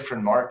was a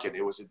different market.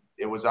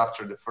 It was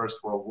after the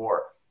First World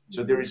War.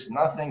 So there is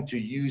nothing to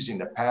use in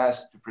the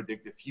past to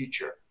predict the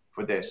future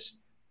for this.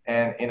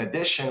 And in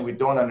addition, we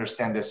don't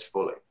understand this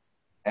fully.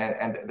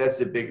 And that's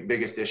the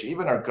biggest issue.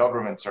 Even our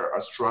governments are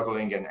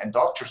struggling and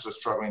doctors are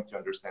struggling to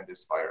understand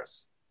this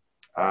virus.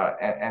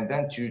 And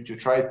then to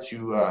try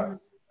to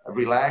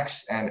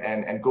relax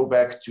and go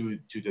back to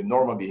the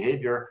normal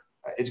behavior,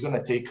 it's going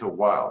to take a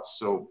while.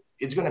 So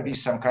it's going to be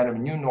some kind of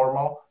new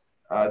normal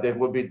that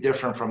will be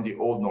different from the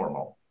old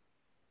normal.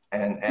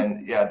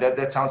 And yeah,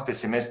 that sounds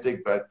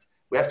pessimistic, but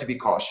we have to be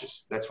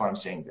cautious. That's why I'm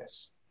saying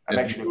this. I'm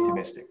actually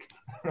optimistic.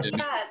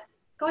 Yeah.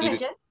 Go ahead,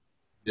 Jim.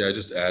 Yeah, I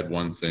just add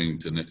one thing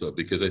to Nikola,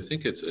 because I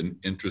think it's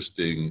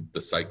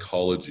the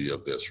psychology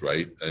of this,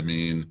 right? I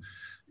mean,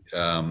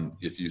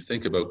 if you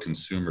think about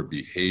consumer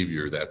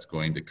behavior that's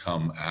going to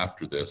come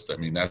after this, I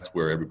mean, that's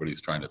where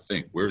everybody's trying to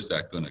think, where's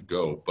that going to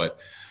go? But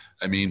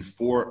I mean,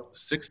 for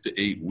 6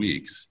 to 8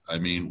 weeks, I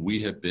mean,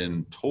 we have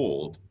been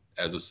told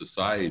as a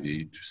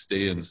society to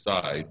stay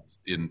inside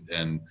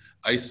and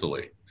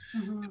isolate.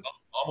 Mm-hmm.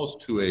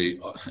 Almost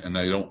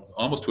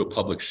to a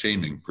public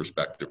shaming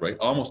perspective, right?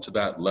 Almost to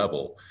that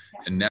level.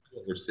 Yeah. And now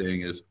what we're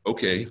saying is,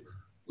 okay,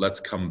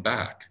 let's come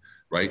back,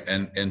 right?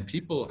 And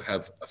people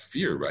have a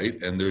fear, right?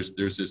 And there's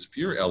this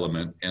fear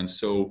element. And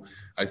so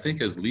I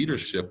think as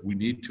leadership, we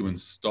need to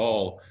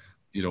install,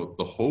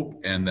 the hope,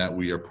 and that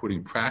we are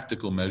putting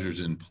practical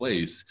measures in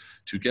place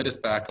to get us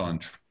back on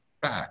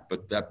track.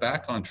 But that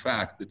back on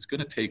track, it's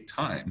going to take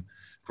time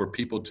for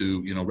people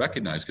to,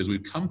 recognize, because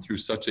we've come through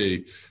such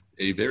a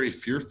very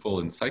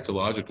fearful and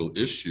psychological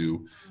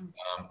issue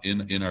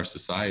in our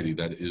society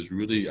that is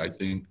really, I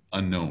think,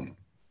 unknown.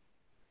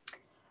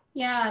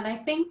 Yeah, and I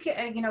think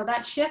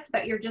that shift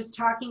that you're just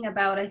talking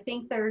about, I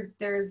think there's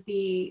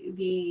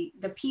the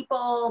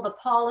people, the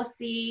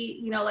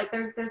policy,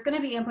 there's going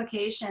to be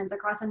implications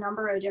across a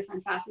number of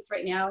different facets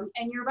right now.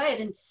 And you're right.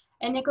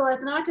 And Nikola,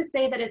 it's not to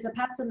say that it's a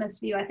pessimist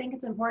view. I think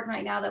it's important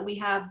right now that we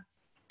have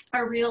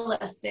a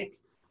realistic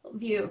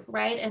view,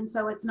 right? And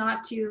so it's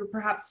not to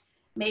perhaps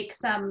make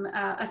some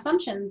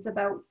assumptions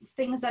about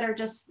things that are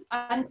just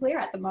unclear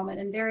at the moment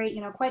and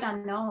very, quite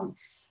unknown.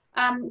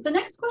 The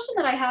next question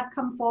that I have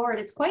come forward,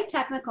 it's quite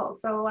technical,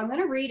 so I'm going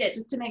to read it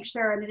just to make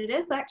sure, and it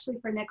is actually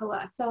for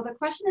Nikola. So the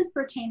question is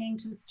pertaining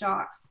to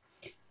stocks.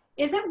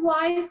 Is it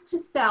wise to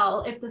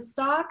sell if the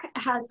stock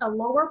has a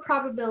lower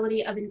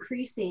probability of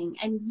increasing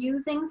and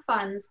using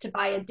funds to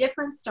buy a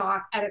different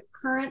stock at a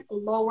current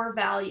lower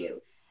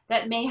value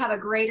that may have a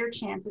greater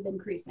chance of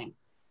increasing?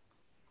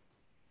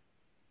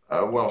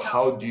 Well,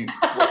 how do you,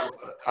 well,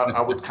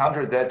 I would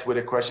counter that with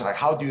a question like,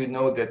 how do you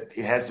know that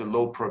it has a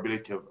low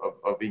probability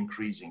of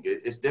increasing?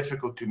 It's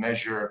difficult to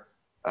measure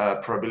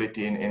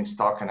probability in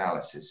stock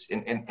analysis,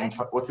 in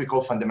what we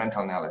call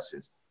fundamental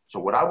analysis. So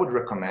what I would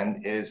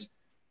recommend is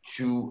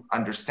to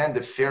understand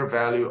the fair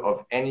value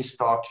of any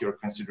stock you're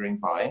considering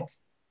buying,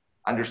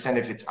 understand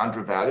if it's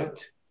undervalued,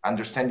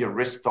 understand your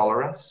risk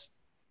tolerance,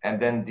 and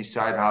then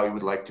decide how you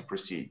would like to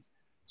proceed.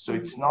 So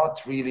it's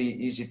not really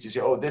easy to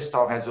say, oh, this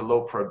stock has a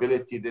low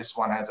probability, this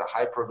one has a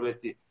high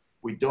probability.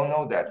 We don't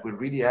know that. We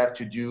really have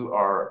to do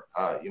our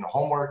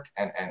homework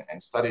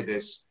and study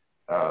this,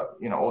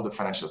 all the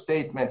financial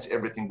statements,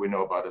 everything we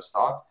know about a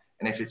stock.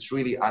 And if it's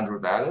really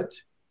undervalued,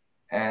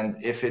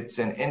 and if it's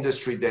an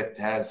industry that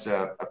has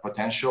a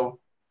potential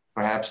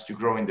perhaps to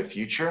grow in the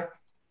future,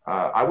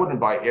 I wouldn't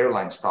buy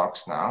airline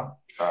stocks now.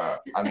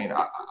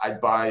 I'd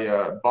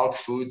buy bulk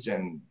foods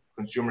and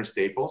consumer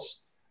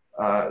staples,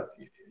 or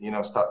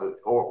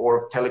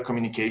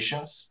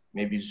telecommunications,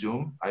 maybe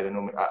Zoom. I don't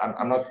know.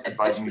 I'm not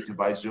advising you to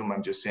buy Zoom.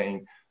 I'm just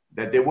saying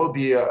that there will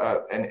be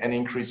an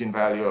increase in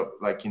value of,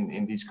 like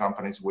in these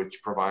companies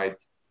which provide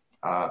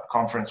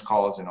conference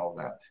calls and all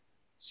that.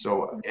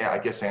 So yeah, I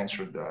guess I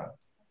answered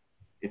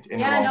it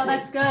in a long way.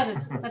 That's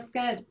good. That's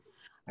good.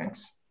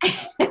 Thanks.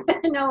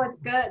 No,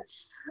 it's good.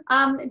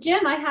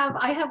 Jim, I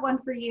have one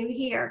for you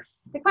here.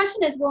 The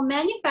question is, will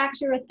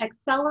manufacturers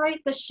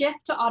accelerate the shift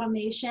to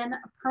automation,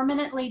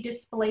 permanently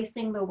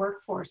displacing the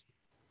workforce?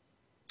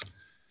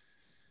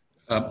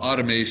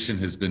 Automation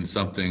has been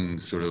something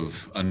sort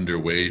of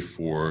underway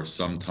for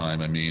some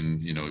time. I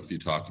mean, if you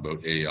talk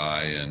about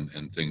AI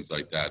and things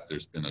like that,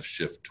 there's been a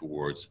shift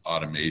towards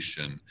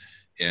automation,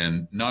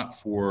 and not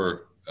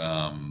for,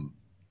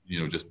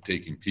 just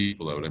taking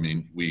people out. I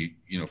mean,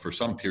 for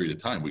some period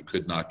of time, we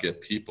could not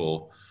get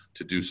people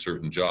to do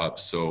certain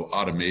jobs. So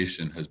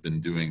automation has been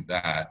doing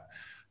that.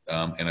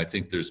 And I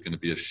think there's going to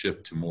be a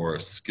shift to more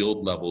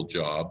skilled level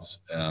jobs,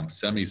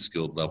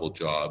 semi-skilled level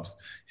jobs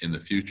in the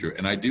future.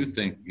 And I do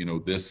think,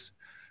 this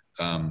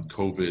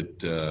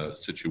COVID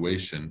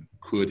situation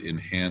could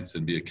enhance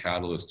and be a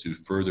catalyst to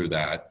further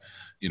that,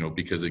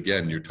 because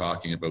again, you're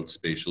talking about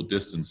spatial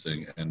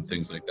distancing and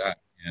things like that.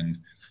 And,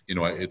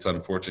 it's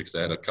unfortunate because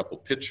I had a couple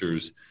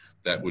pictures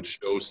that would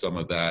show some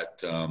of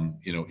that,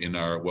 in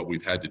what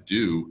we've had to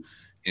do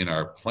in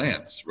our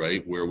plants,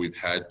 right? Where we've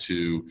had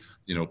to,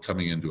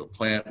 coming into a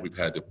plant, we've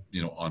had to,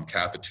 on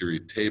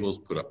cafeteria tables,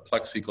 put up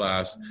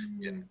plexiglass.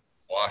 In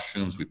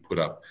washrooms, we put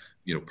up,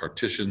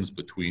 partitions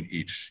between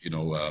each,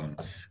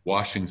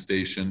 washing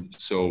station.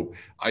 So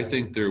I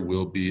think there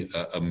will be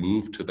a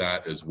move to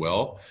that as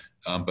well.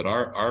 But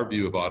our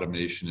view of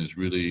automation is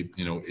really,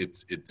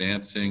 it's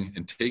advancing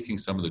and taking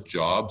some of the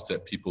jobs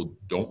that people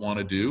don't want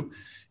to do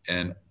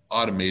and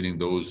automating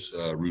those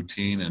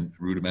routine and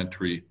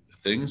rudimentary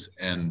things,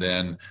 and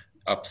then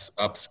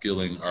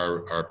upskilling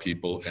our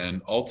people.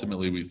 And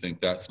ultimately, we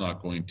think that's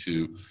not going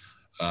to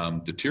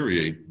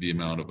deteriorate the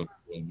amount of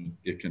employment.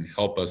 It can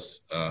help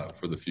us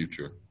for the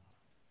future.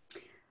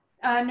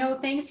 No,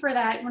 thanks for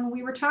that. When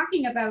we were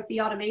talking about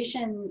the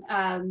automation,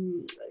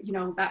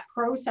 that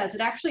process,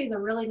 it actually is a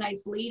really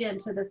nice lead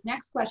into this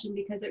next question,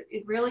 because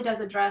it really does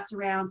address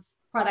around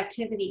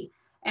productivity.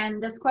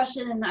 And this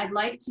question, and I'd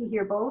like to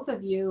hear both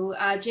of you,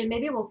 Jim,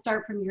 maybe we'll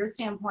start from your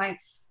standpoint.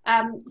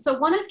 So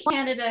one of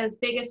Canada's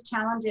biggest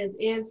challenges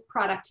is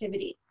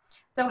productivity.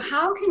 So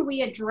how can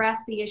we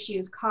address the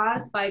issues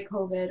caused by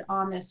COVID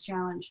on this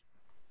challenge?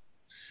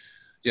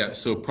 Yeah,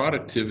 so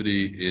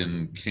productivity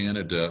in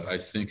Canada, I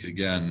think,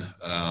 again,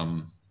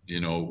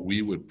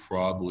 we would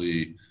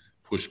probably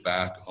push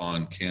back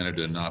on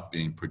Canada not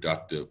being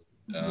productive.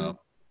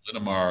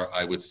 Linamar,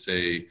 I would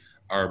say,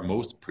 our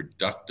most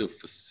productive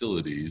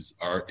facilities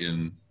are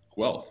in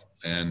Guelph,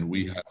 and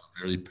we have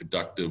a very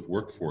productive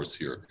workforce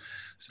here.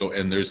 So,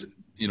 and there's,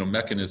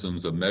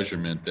 mechanisms of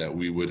measurement that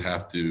we would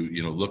have to,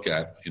 look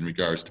at in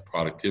regards to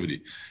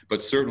productivity. But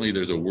certainly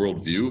there's a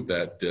worldview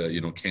that,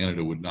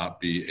 Canada would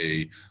not be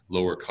a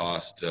lower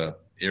cost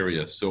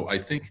area. So I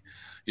think,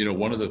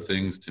 one of the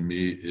things to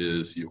me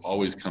is you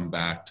always come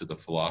back to the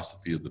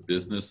philosophy of the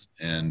business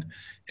and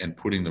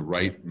putting the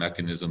right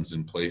mechanisms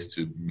in place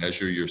to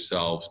measure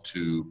yourselves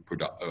to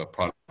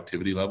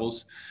productivity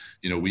levels.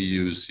 We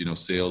use,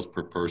 sales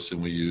per person,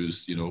 we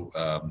use,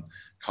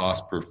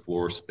 cost per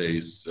floor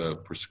space,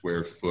 per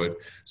square foot.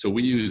 So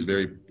we use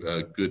very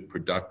good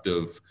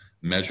productive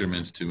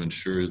measurements to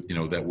ensure,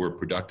 that we're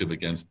productive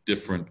against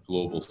different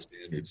global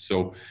standards.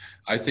 So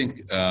I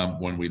think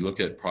when we look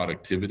at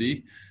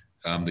productivity,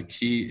 the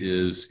key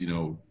is,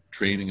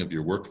 training of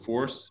your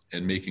workforce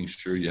and making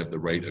sure you have the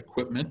right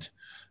equipment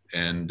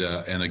And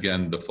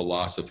again, the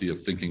philosophy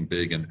of thinking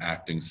big and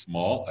acting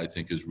small, I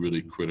think, is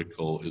really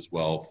critical as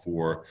well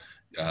for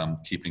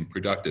keeping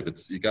productive.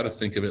 You got to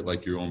think of it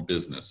like your own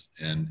business.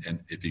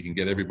 And if you can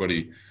get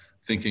everybody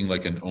thinking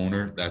like an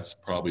owner, that's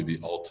probably the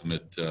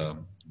ultimate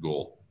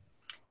goal.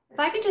 If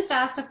I could just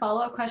ask a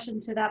follow-up question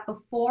to that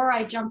before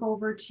I jump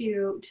over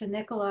to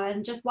Nikola,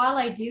 and just while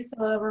I do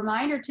so, a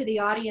reminder to the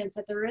audience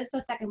that there is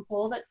a second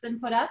poll that's been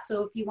put up.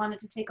 So if you wanted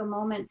to take a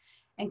moment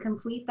and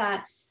complete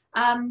that.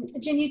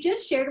 Jim, you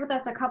just shared with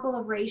us a couple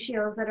of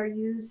ratios that are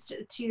used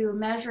to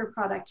measure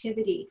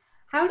productivity.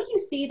 How do you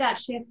see that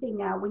shifting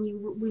now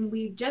when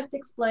we just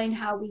explained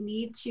how we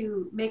need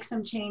to make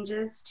some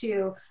changes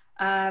to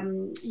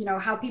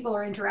how people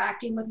are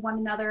interacting with one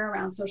another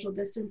around social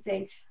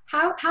distancing?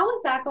 How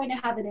is that going to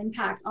have an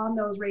impact on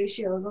those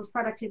ratios, those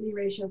productivity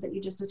ratios that you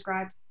just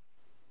described?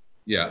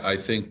 Yeah, I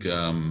think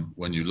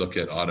when you look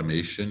at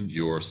automation,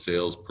 your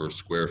sales per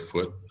square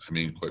foot, I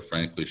mean, quite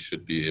frankly,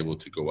 should be able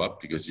to go up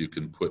because you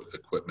can put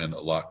equipment a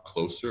lot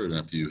closer. And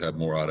if you have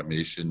more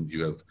automation,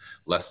 you have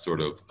less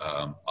sort of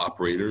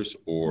operators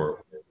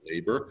or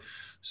labor.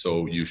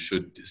 So you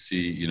should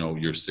see,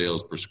 your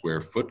sales per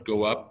square foot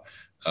go up.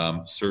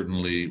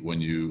 Certainly when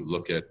you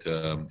look at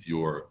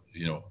your,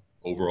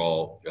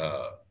 overall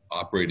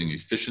operating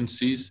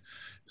efficiencies,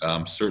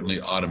 certainly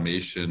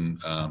automation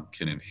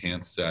can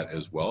enhance that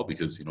as well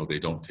because, they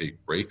don't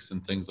take breaks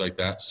and things like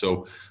that.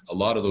 So a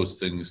lot of those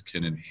things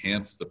can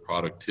enhance the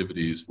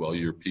productivities while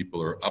your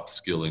people are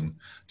upskilling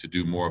to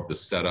do more of the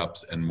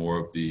setups and more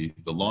of the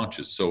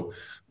launches. So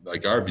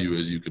like our view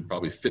is you could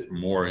probably fit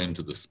more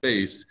into the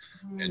space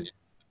and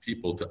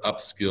people to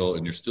upskill,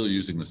 and you're still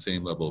using the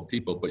same level of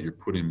people, but you're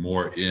putting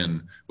more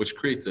in, which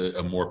creates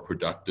a more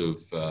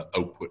productive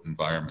output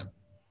environment.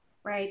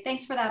 Right.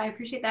 Thanks for that. I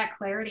appreciate that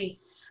clarity.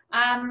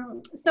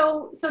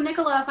 So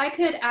Nikola, if I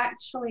could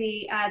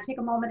actually take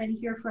a moment and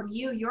hear from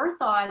you, your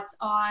thoughts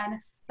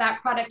on that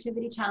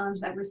productivity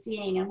challenge that we're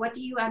seeing, and what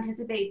do you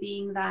anticipate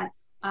being that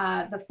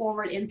the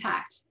forward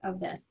impact of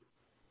this?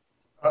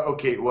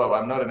 Okay, well,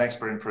 I'm not an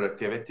expert in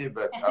productivity,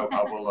 but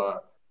I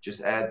will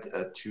just add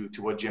to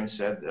what Jim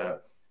said.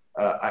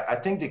 I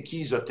think the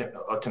key is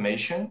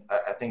automation.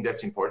 I think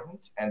that's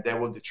important, and that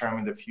will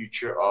determine the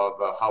future of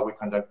how we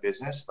conduct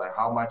business, like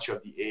how much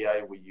of the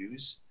AI we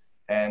use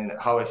and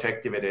how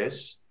effective it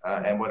is,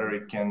 and whether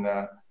it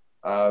can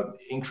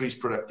increase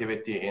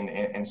productivity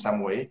in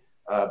some way.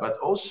 But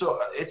also,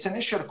 it's an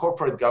issue of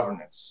corporate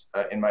governance,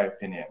 in my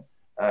opinion.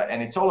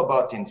 And it's all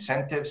about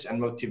incentives and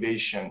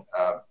motivation.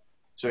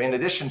 So in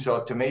addition to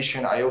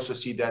automation, I also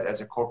see that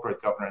as a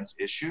corporate governance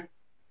issue.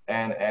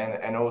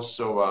 And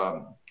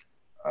also,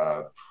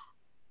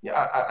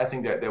 I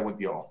think that would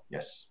be all.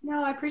 Yes.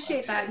 No, I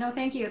appreciate that. No,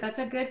 thank you. That's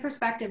a good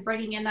perspective.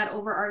 Bringing in that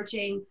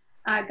overarching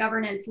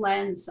governance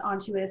lens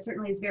onto it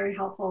certainly is very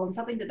helpful and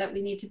something that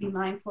we need to be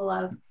mindful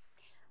of.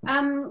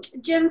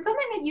 Jim,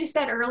 something that you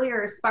said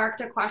earlier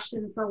sparked a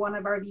question for one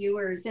of our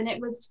viewers, and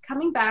it was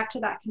coming back to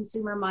that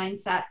consumer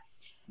mindset.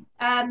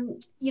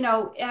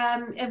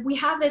 If we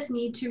have this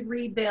need to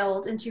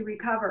rebuild and to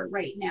recover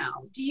right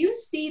now, do you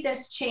see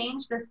this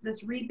change,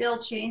 this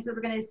rebuild change that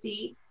we're going to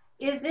see?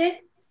 Is it,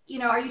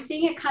 are you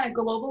seeing it kind of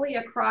globally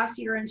across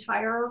your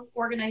entire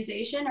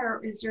organization, or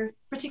is there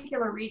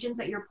particular regions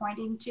that you're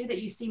pointing to that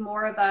you see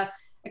more of a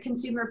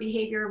consumer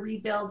behavior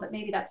rebuild that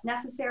maybe that's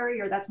necessary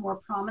or that's more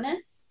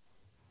prominent?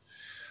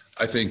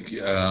 I think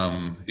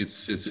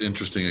it's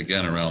interesting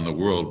again around the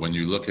world. When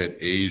you look at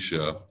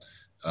Asia,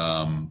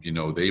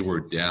 they were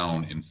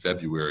down in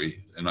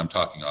February, and I'm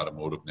talking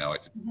automotive now. I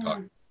could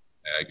talk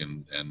ag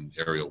and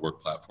aerial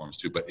work platforms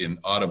too, but in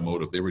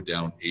automotive, they were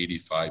down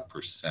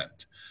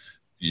 85%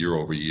 year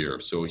over year.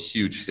 So a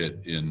huge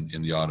hit in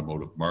the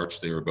automotive. March,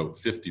 they were about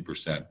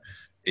 50%.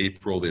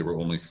 April, they were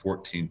only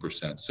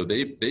 14%. So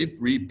they've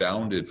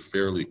rebounded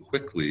fairly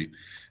quickly.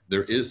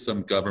 There is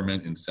some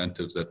government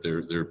incentives that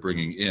they're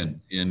bringing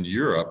in. In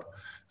Europe,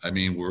 I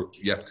mean, we're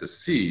yet to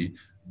see.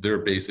 They're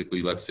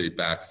basically, let's say,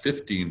 back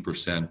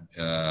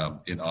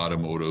 15% in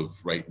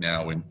automotive right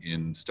now,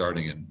 in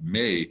starting in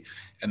May.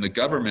 And the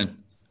government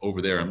over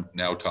there, I'm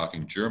now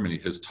talking Germany,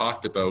 has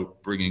talked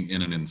about bringing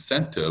in an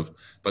incentive,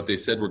 but they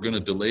said we're going to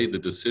delay the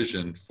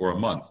decision for a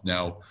month.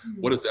 Now,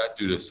 what does that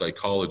do to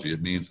psychology?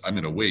 It means I'm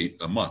going to wait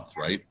a month,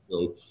 right?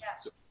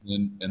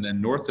 And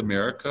then North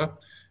America,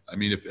 I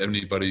mean, if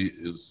anybody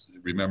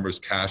remembers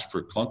Cash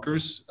for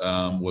Clunkers,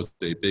 was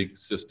a big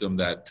system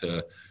that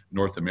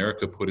North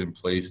America put in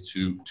place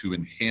to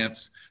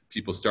enhance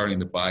people starting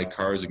to buy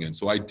cars again.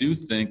 So I do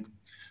think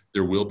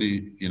there will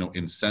be,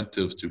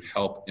 incentives to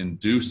help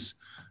induce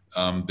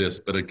this.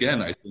 But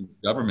again, I think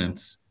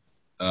governments,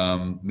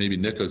 maybe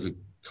Nicola could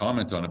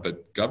comment on it,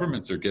 but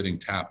governments are getting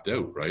tapped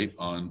out, right,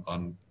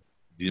 on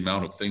the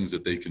amount of things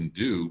that they can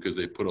do because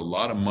they put a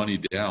lot of money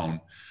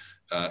down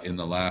in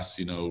the last,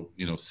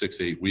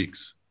 6-8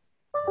 weeks.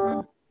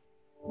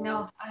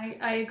 No,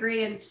 I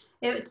agree, and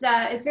it's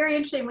very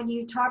interesting when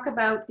you talk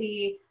about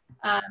the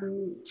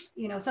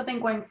something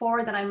going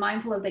forward that I'm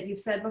mindful of that you've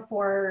said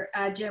before,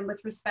 Jim,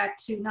 with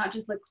respect to not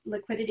just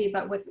liquidity,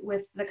 but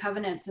with the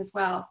covenants as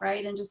well,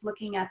 right? And just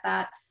looking at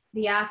that,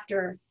 the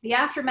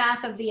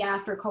aftermath of the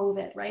after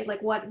COVID, right?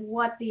 Like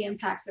what the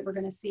impacts that we're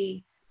going to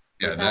see.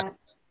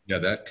 Yeah,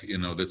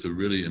 that's a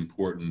really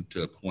important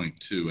point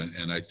too.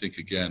 And I think,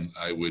 again,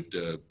 I would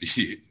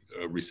be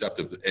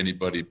receptive to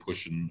anybody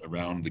pushing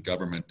around the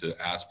government to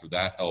ask for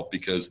that help,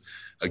 because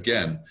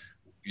again,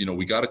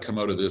 we got to come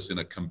out of this in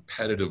a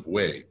competitive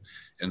way.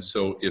 And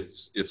so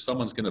if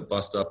someone's going to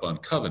bust up on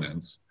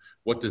covenants,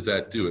 what does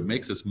that do? It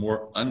makes us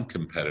more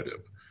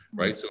uncompetitive,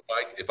 right? So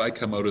if I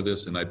come out of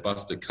this and I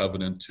bust a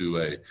covenant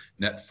to a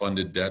net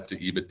funded debt to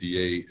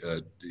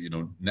EBITDA,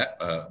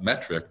 net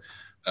metric,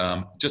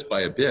 just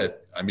by a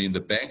bit, I mean,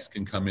 the banks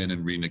can come in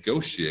and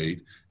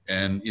renegotiate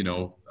and,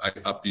 I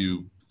up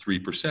you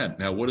 3%.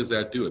 Now, what does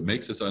that do? It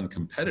makes us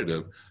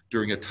uncompetitive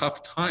during a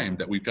tough time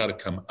that we've got to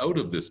come out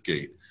of this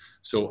gate.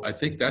 So I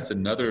think that's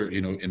another,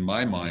 in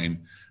my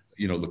mind,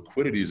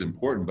 liquidity is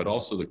important, but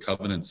also the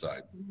covenant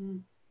side. Mm-hmm.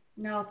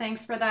 No,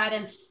 thanks for that.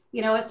 And,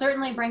 it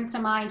certainly brings to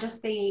mind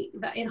just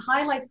it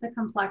highlights the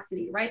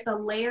complexity, right? The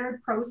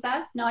layered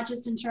process, not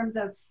just in terms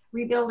of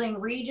rebuilding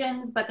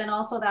regions, but then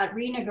also that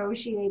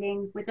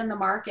renegotiating within the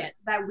market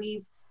that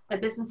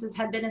businesses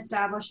had been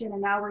established in,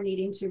 and now we're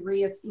needing to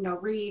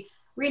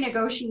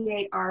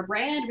renegotiate our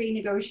brand,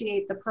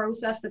 renegotiate the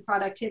process, the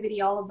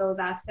productivity, all of those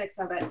aspects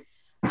of it.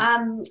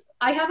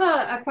 I have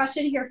a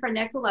question here for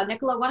Nikola.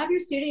 Nikola, one of your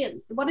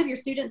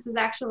students is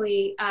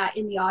actually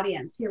in the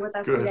audience here with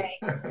us today.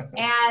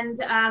 And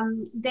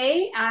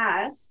they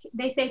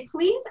say,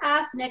 please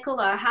ask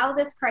Nikola how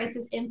this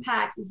crisis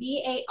impacts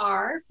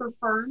VAR for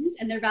firms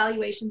and their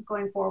valuations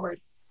going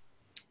forward.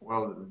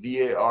 Well,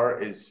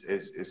 VAR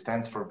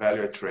stands for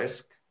value at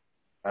risk,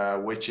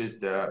 which is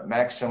the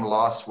maximum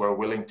loss we're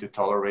willing to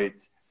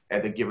tolerate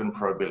at a given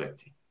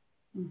probability.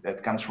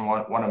 That comes from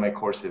one of my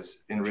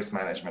courses in risk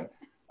management.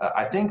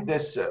 I think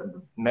this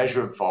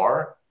measure of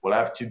VAR will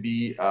have to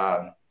be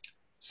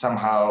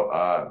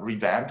somehow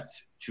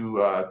revamped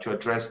to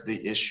address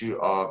the issue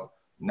of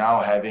now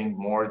having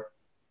more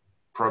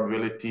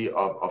probability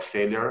of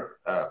failure,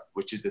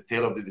 which is the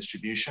tail of the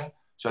distribution.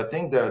 So I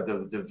think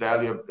the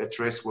value at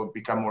risk will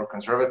become more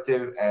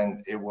conservative,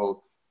 and it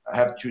will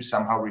have to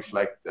somehow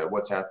reflect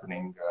what's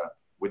happening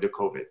with the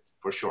COVID,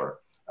 for sure.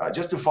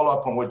 Just to follow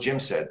up on what Jim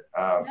said,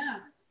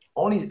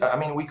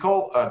 we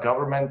call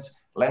governments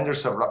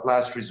lenders of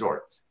last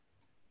resort,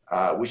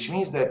 which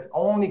means that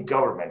only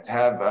governments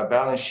have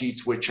balance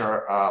sheets which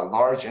are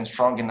large and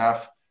strong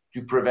enough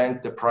to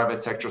prevent the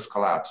private sector's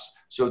collapse.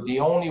 So the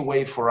only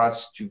way for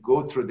us to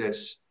go through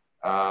this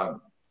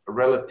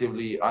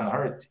relatively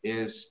unhurt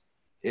is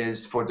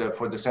for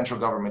the central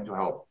government to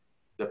help.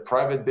 The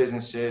private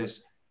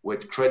businesses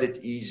with credit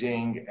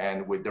easing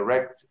and with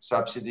direct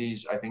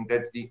subsidies, I think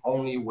that's the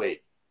only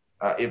way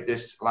if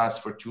this lasts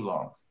for too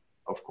long,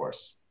 of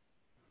course.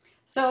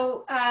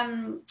 So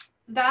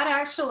that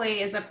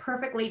actually is a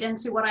perfect lead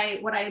into what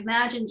I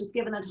imagine, just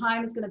given the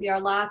time, is going to be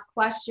our last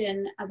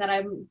question that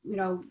I'm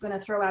going to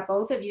throw at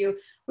both of you,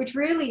 which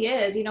really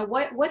is,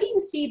 what do you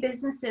see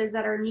businesses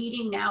that are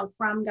needing now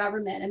from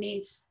government? I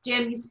mean,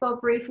 Jim, you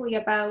spoke briefly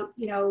about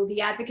the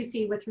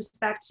advocacy with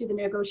respect to the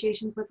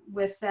negotiations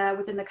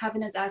within the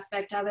covenants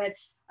aspect of it.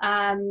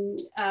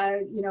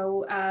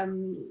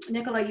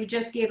 Nikola, you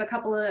just gave a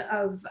couple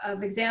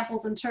of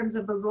examples in terms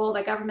of the role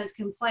that governments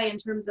can play in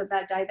terms of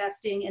that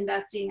divesting,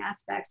 investing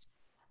aspect.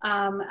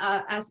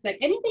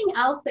 Anything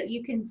else that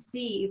you can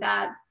see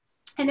that,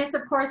 and this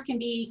of course can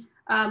be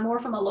more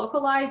from a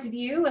localized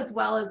view as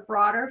well as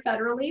broader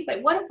federally,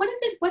 but what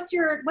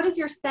is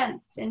your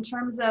sense in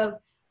terms of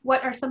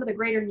what are some of the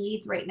greater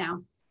needs right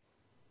now?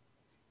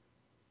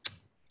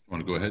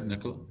 Want to go ahead,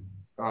 Nikola?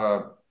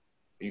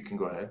 You can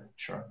go ahead,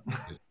 sure.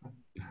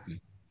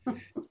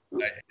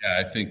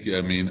 I think,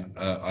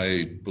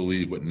 I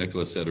believe what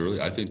Nikola said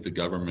earlier. I think the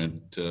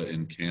government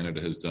in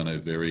Canada has done a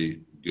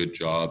very good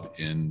job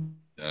in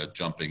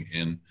jumping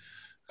in,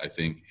 I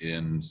think,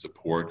 in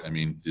support. I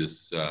mean,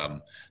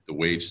 the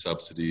wage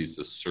subsidies,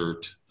 the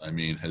CERT,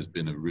 has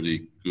been a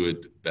really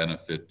good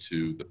benefit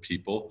to the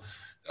people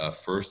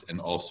first,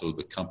 and also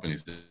the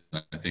companies.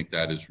 I think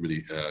that is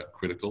really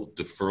critical.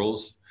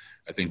 Deferrals.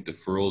 I think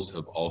deferrals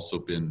have also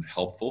been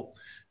helpful,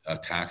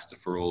 tax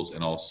deferrals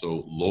and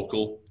also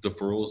local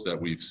deferrals that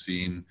we've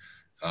seen,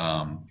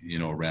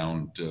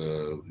 around,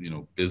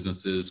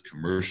 businesses,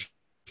 commercial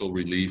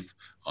relief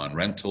on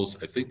rentals.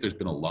 I think there's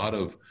been a lot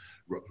of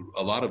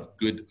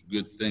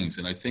good things.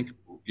 And I think,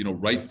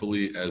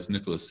 rightfully, as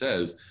Nikola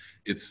says,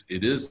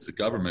 it is the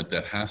government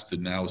that has to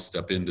now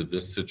step into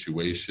this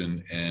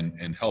situation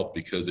and help,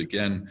 because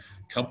again,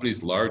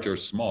 companies large or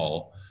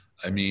small,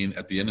 at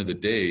the end of the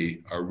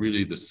day, are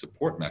really the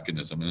support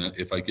mechanism. And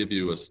if I give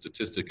you a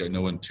statistic, I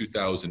know in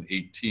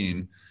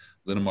 2018,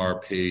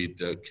 Linamar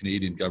paid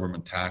Canadian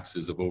government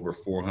taxes of over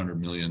 $400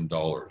 million,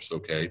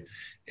 okay?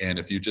 And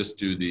if you just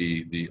do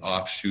the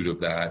offshoot of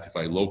that, if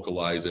I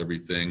localize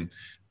everything,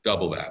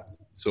 double that.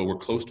 So we're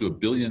close to $1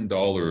 billion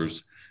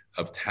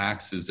of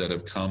taxes that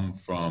have come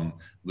from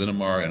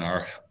Linamar and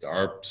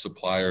our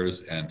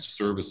suppliers and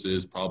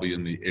services probably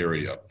in the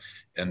area.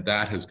 And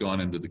that has gone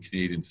into the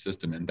Canadian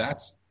system. And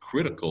that's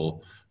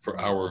critical for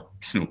our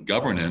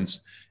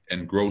governance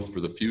and growth for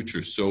the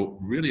future. So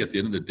really at the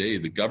end of the day,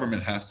 the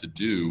government has to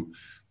do,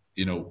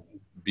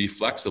 be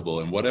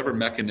flexible, and whatever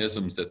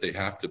mechanisms that they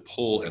have to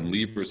pull and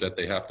levers that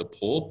they have to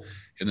pull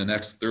in the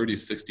next 30,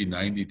 60,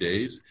 90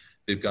 days,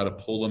 they've got to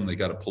pull them. They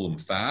got to pull them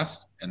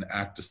fast and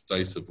act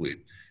decisively.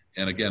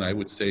 And again, I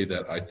would say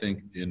that I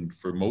think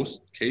for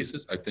most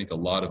cases, I think a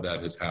lot of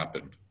that has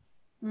happened.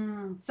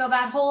 So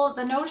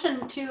the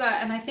notion too,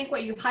 and I think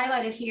what you've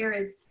highlighted here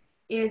is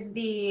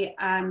the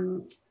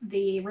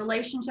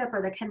relationship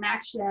or the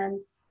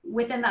connection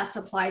within that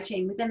supply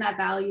chain, within that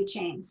value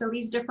chain. So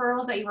these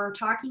deferrals that you were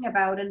talking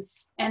about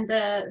and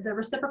the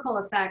reciprocal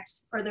effect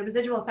or the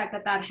residual effect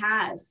that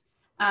has,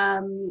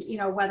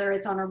 whether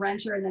it's on a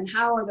renter, and then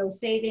how are those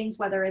savings,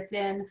 whether it's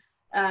in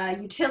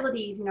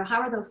utilities,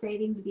 how are those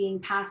savings being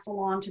passed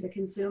along to the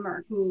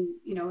consumer who,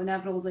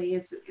 inevitably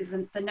is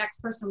the next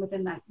person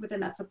within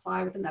that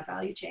supply, within that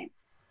value chain.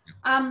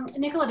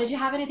 Nikola, did you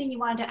have anything you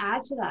wanted to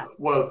add to that?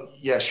 Well,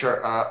 yeah,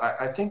 sure.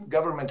 I think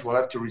government will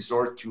have to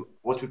resort to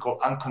what we call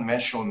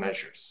unconventional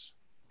measures.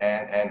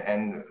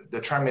 And the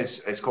term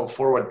is called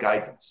forward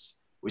guidance,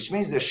 which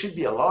means there should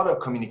be a lot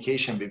of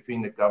communication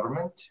between the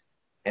government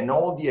and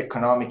all the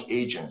economic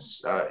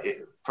agents,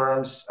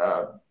 firms,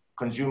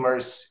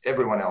 consumers,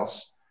 everyone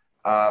else.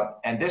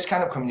 And this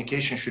kind of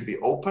communication should be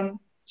open,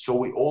 so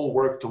we all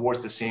work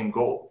towards the same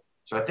goal.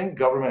 So I think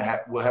government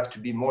will have to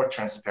be more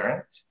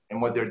transparent in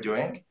what they're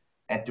doing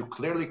and to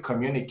clearly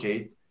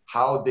communicate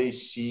how they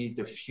see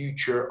the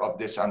future of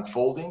this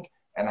unfolding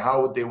and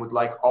how they would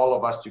like all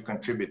of us to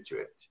contribute to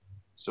it.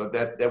 So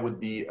that would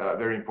be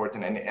very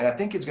important. And I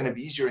think it's going to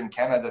be easier in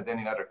Canada than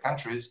in other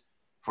countries.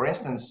 For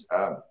instance,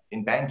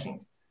 in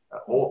banking,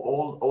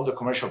 all the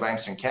commercial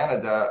banks in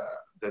Canada,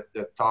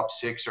 the top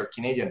 6 are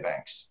Canadian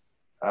banks,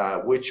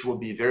 which will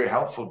be very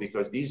helpful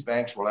because these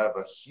banks will have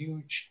a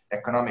huge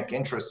economic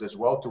interest as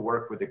well to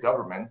work with the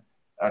government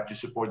to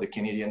support the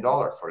Canadian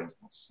dollar, for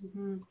instance.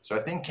 Mm-hmm. So I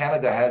think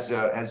Canada has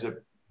a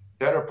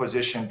better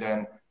position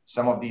than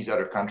some of these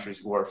other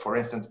countries where, for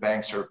instance,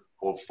 banks are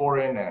all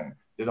foreign and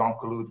they don't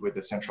collude with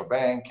the central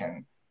bank,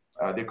 and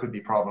there could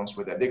be problems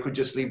with that. They could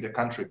just leave the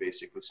country,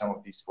 basically, some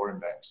of these foreign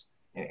banks.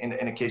 In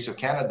the case of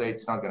Canada,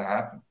 it's not going to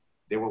happen.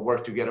 They will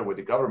work together with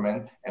the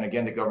government. And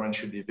again, the government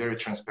should be very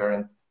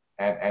transparent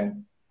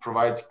and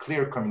provide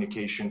clear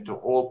communication to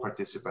all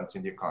participants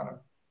in the economy.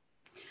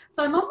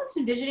 So I'm almost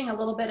envisioning a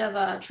little bit of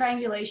a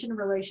triangulation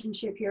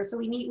relationship here. So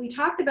we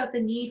talked about the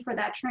need for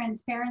that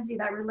transparency,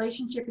 that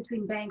relationship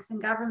between banks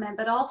and government,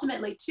 but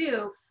ultimately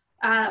too,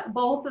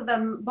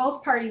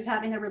 both parties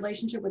having a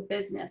relationship with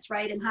business,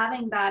 right? And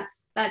having that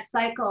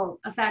cycle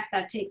effect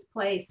that takes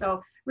place.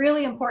 So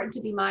really important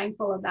to be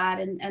mindful of that,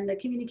 and the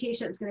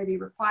communication is going to be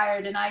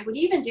required. And I would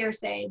even dare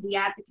say the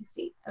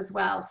advocacy as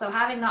well. So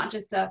having not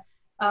just a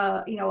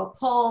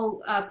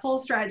pull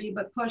strategy,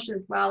 but push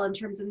as well in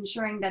terms of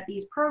ensuring that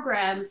these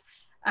programs,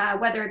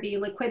 whether it be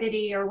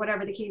liquidity or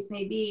whatever the case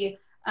may be,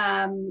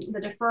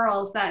 the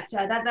deferrals, that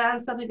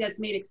is something that's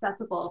made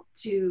accessible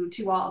to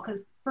all.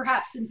 Because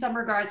perhaps in some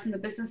regards, from the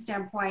business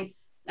standpoint,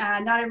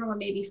 not everyone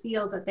maybe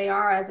feels that they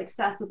are as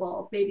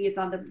accessible. Maybe it's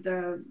on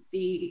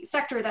the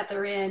sector that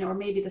they're in, or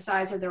maybe the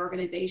size of their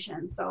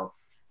organization. So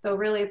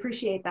really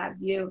appreciate that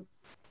view.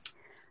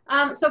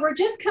 So we're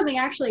just coming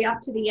actually up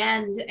to the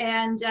end,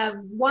 and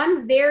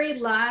one very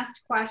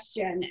last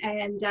question,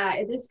 and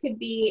this could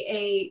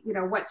be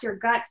what's your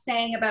gut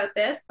saying about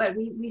this, but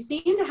we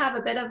seem to have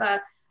a bit of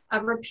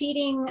a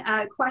repeating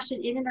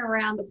question in and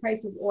around the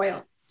price of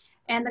oil.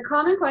 And the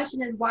common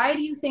question is, why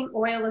do you think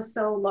oil is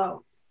so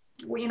low?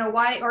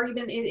 Why, or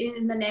even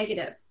in the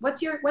negative?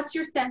 What's your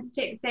sense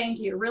saying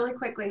to you really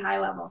quickly, high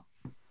level?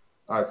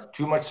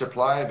 Too much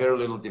supply, very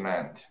little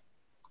demand,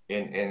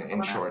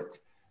 in short.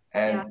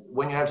 And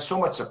when you have so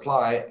much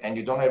supply and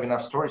you don't have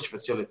enough storage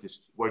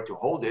facilities where to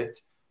hold it,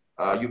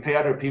 you pay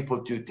other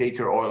people to take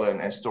your oil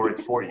and store it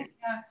for you.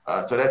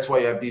 So that's why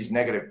you have these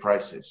negative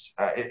prices.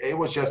 It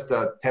was just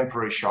a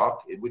temporary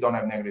shock. We don't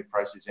have negative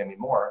prices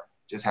anymore.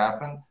 It just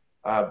happened.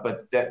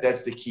 But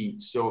that's the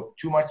key. So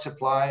too much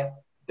supply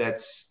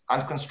that's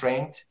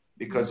unconstrained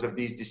because of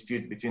these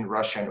disputes between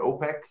Russia and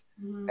OPEC.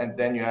 Mm-hmm. And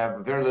then you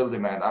have very little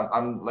demand.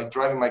 I'm like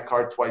driving my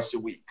car twice a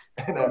week,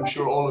 and I'm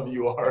sure all of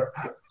you are.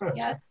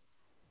 Yeah.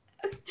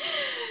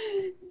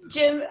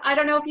 Jim, I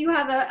don't know if you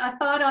have a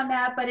thought on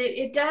that, but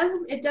it does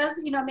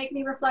make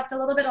me reflect a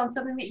little bit on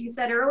something that you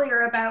said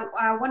earlier about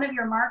one of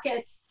your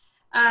markets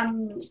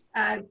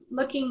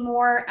looking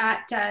more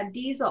at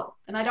diesel,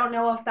 and I don't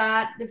know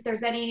if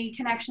there's any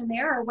connection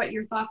there, or what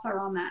your thoughts are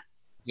on that.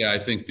 Yeah, I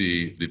think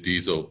the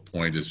diesel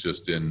point is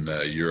just in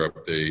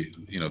Europe.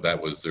 That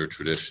was their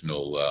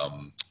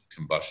traditional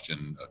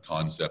combustion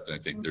concept, and I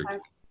think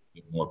they're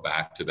more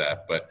back to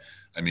that. But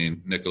I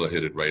mean, Nikola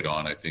hit it right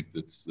on. I think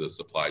that's the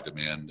supply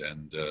demand,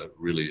 and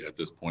really at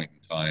this point in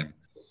time,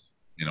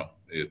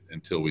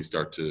 until we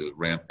start to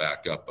ramp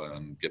back up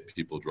and get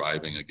people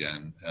driving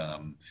again,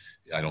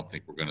 I don't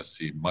think we're going to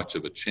see much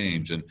of a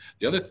change. And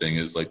the other thing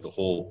is like the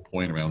whole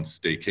point around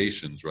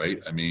staycations, right?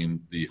 I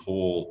mean, the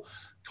whole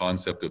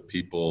concept of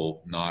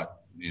people not,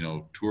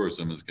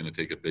 tourism is going to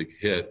take a big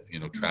hit,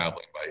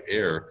 traveling by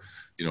air,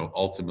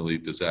 ultimately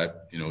does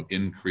that,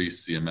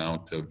 increase the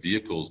amount of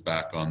vehicles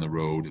back on the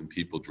road and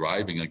people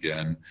driving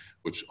again,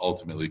 which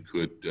ultimately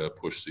could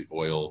push the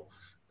oil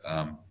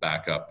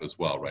back up as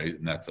well, right?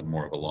 And that's a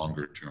more of a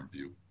longer term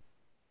view.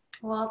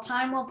 Well,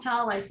 time will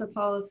tell, I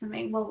suppose. I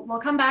mean, we'll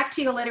come back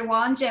to you later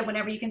on, Jim,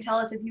 whenever you can tell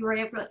us if you were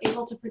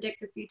able to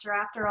predict the future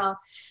after all.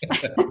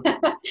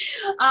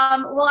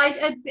 Well,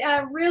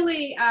 I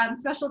really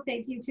special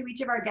thank you to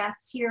each of our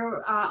guests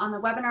here on the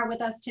webinar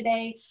with us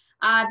today.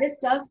 This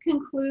does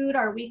conclude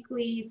our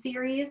weekly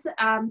series.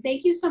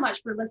 Thank you so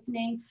much for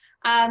listening.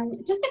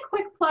 Just a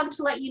quick plug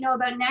to let you know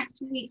about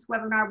next week's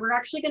webinar. We're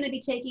actually going to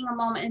be taking a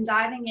moment and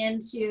diving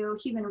into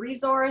human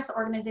resource,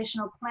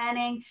 organizational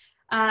planning,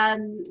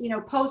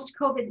 post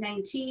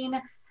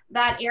COVID-19,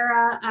 that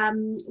era.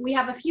 We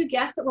have a few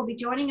guests that will be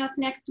joining us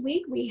next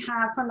week. We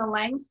have from the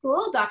Lang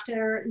School,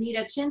 Dr.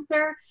 Nita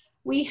Chinser.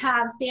 We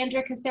have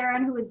Sandra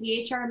Casaran, who is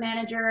the HR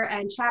manager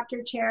and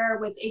chapter chair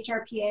with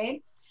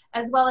HRPA,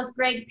 as well as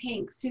Greg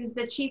Pinks, who's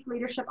the chief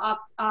leadership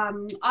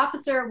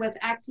officer with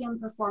Axiom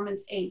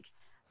Performance Inc.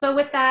 So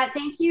with that,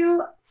 thank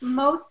you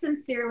most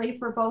sincerely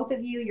for both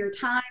of you, your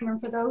time,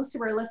 and for those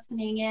who are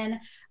listening in.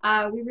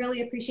 We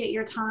really appreciate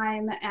your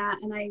time,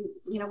 and I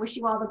wish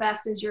you all the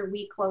best as your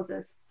week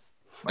closes.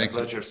 My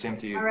pleasure. Same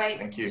to you. All right.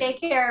 Thank you. Take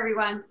care,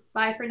 everyone.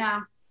 Bye for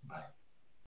now.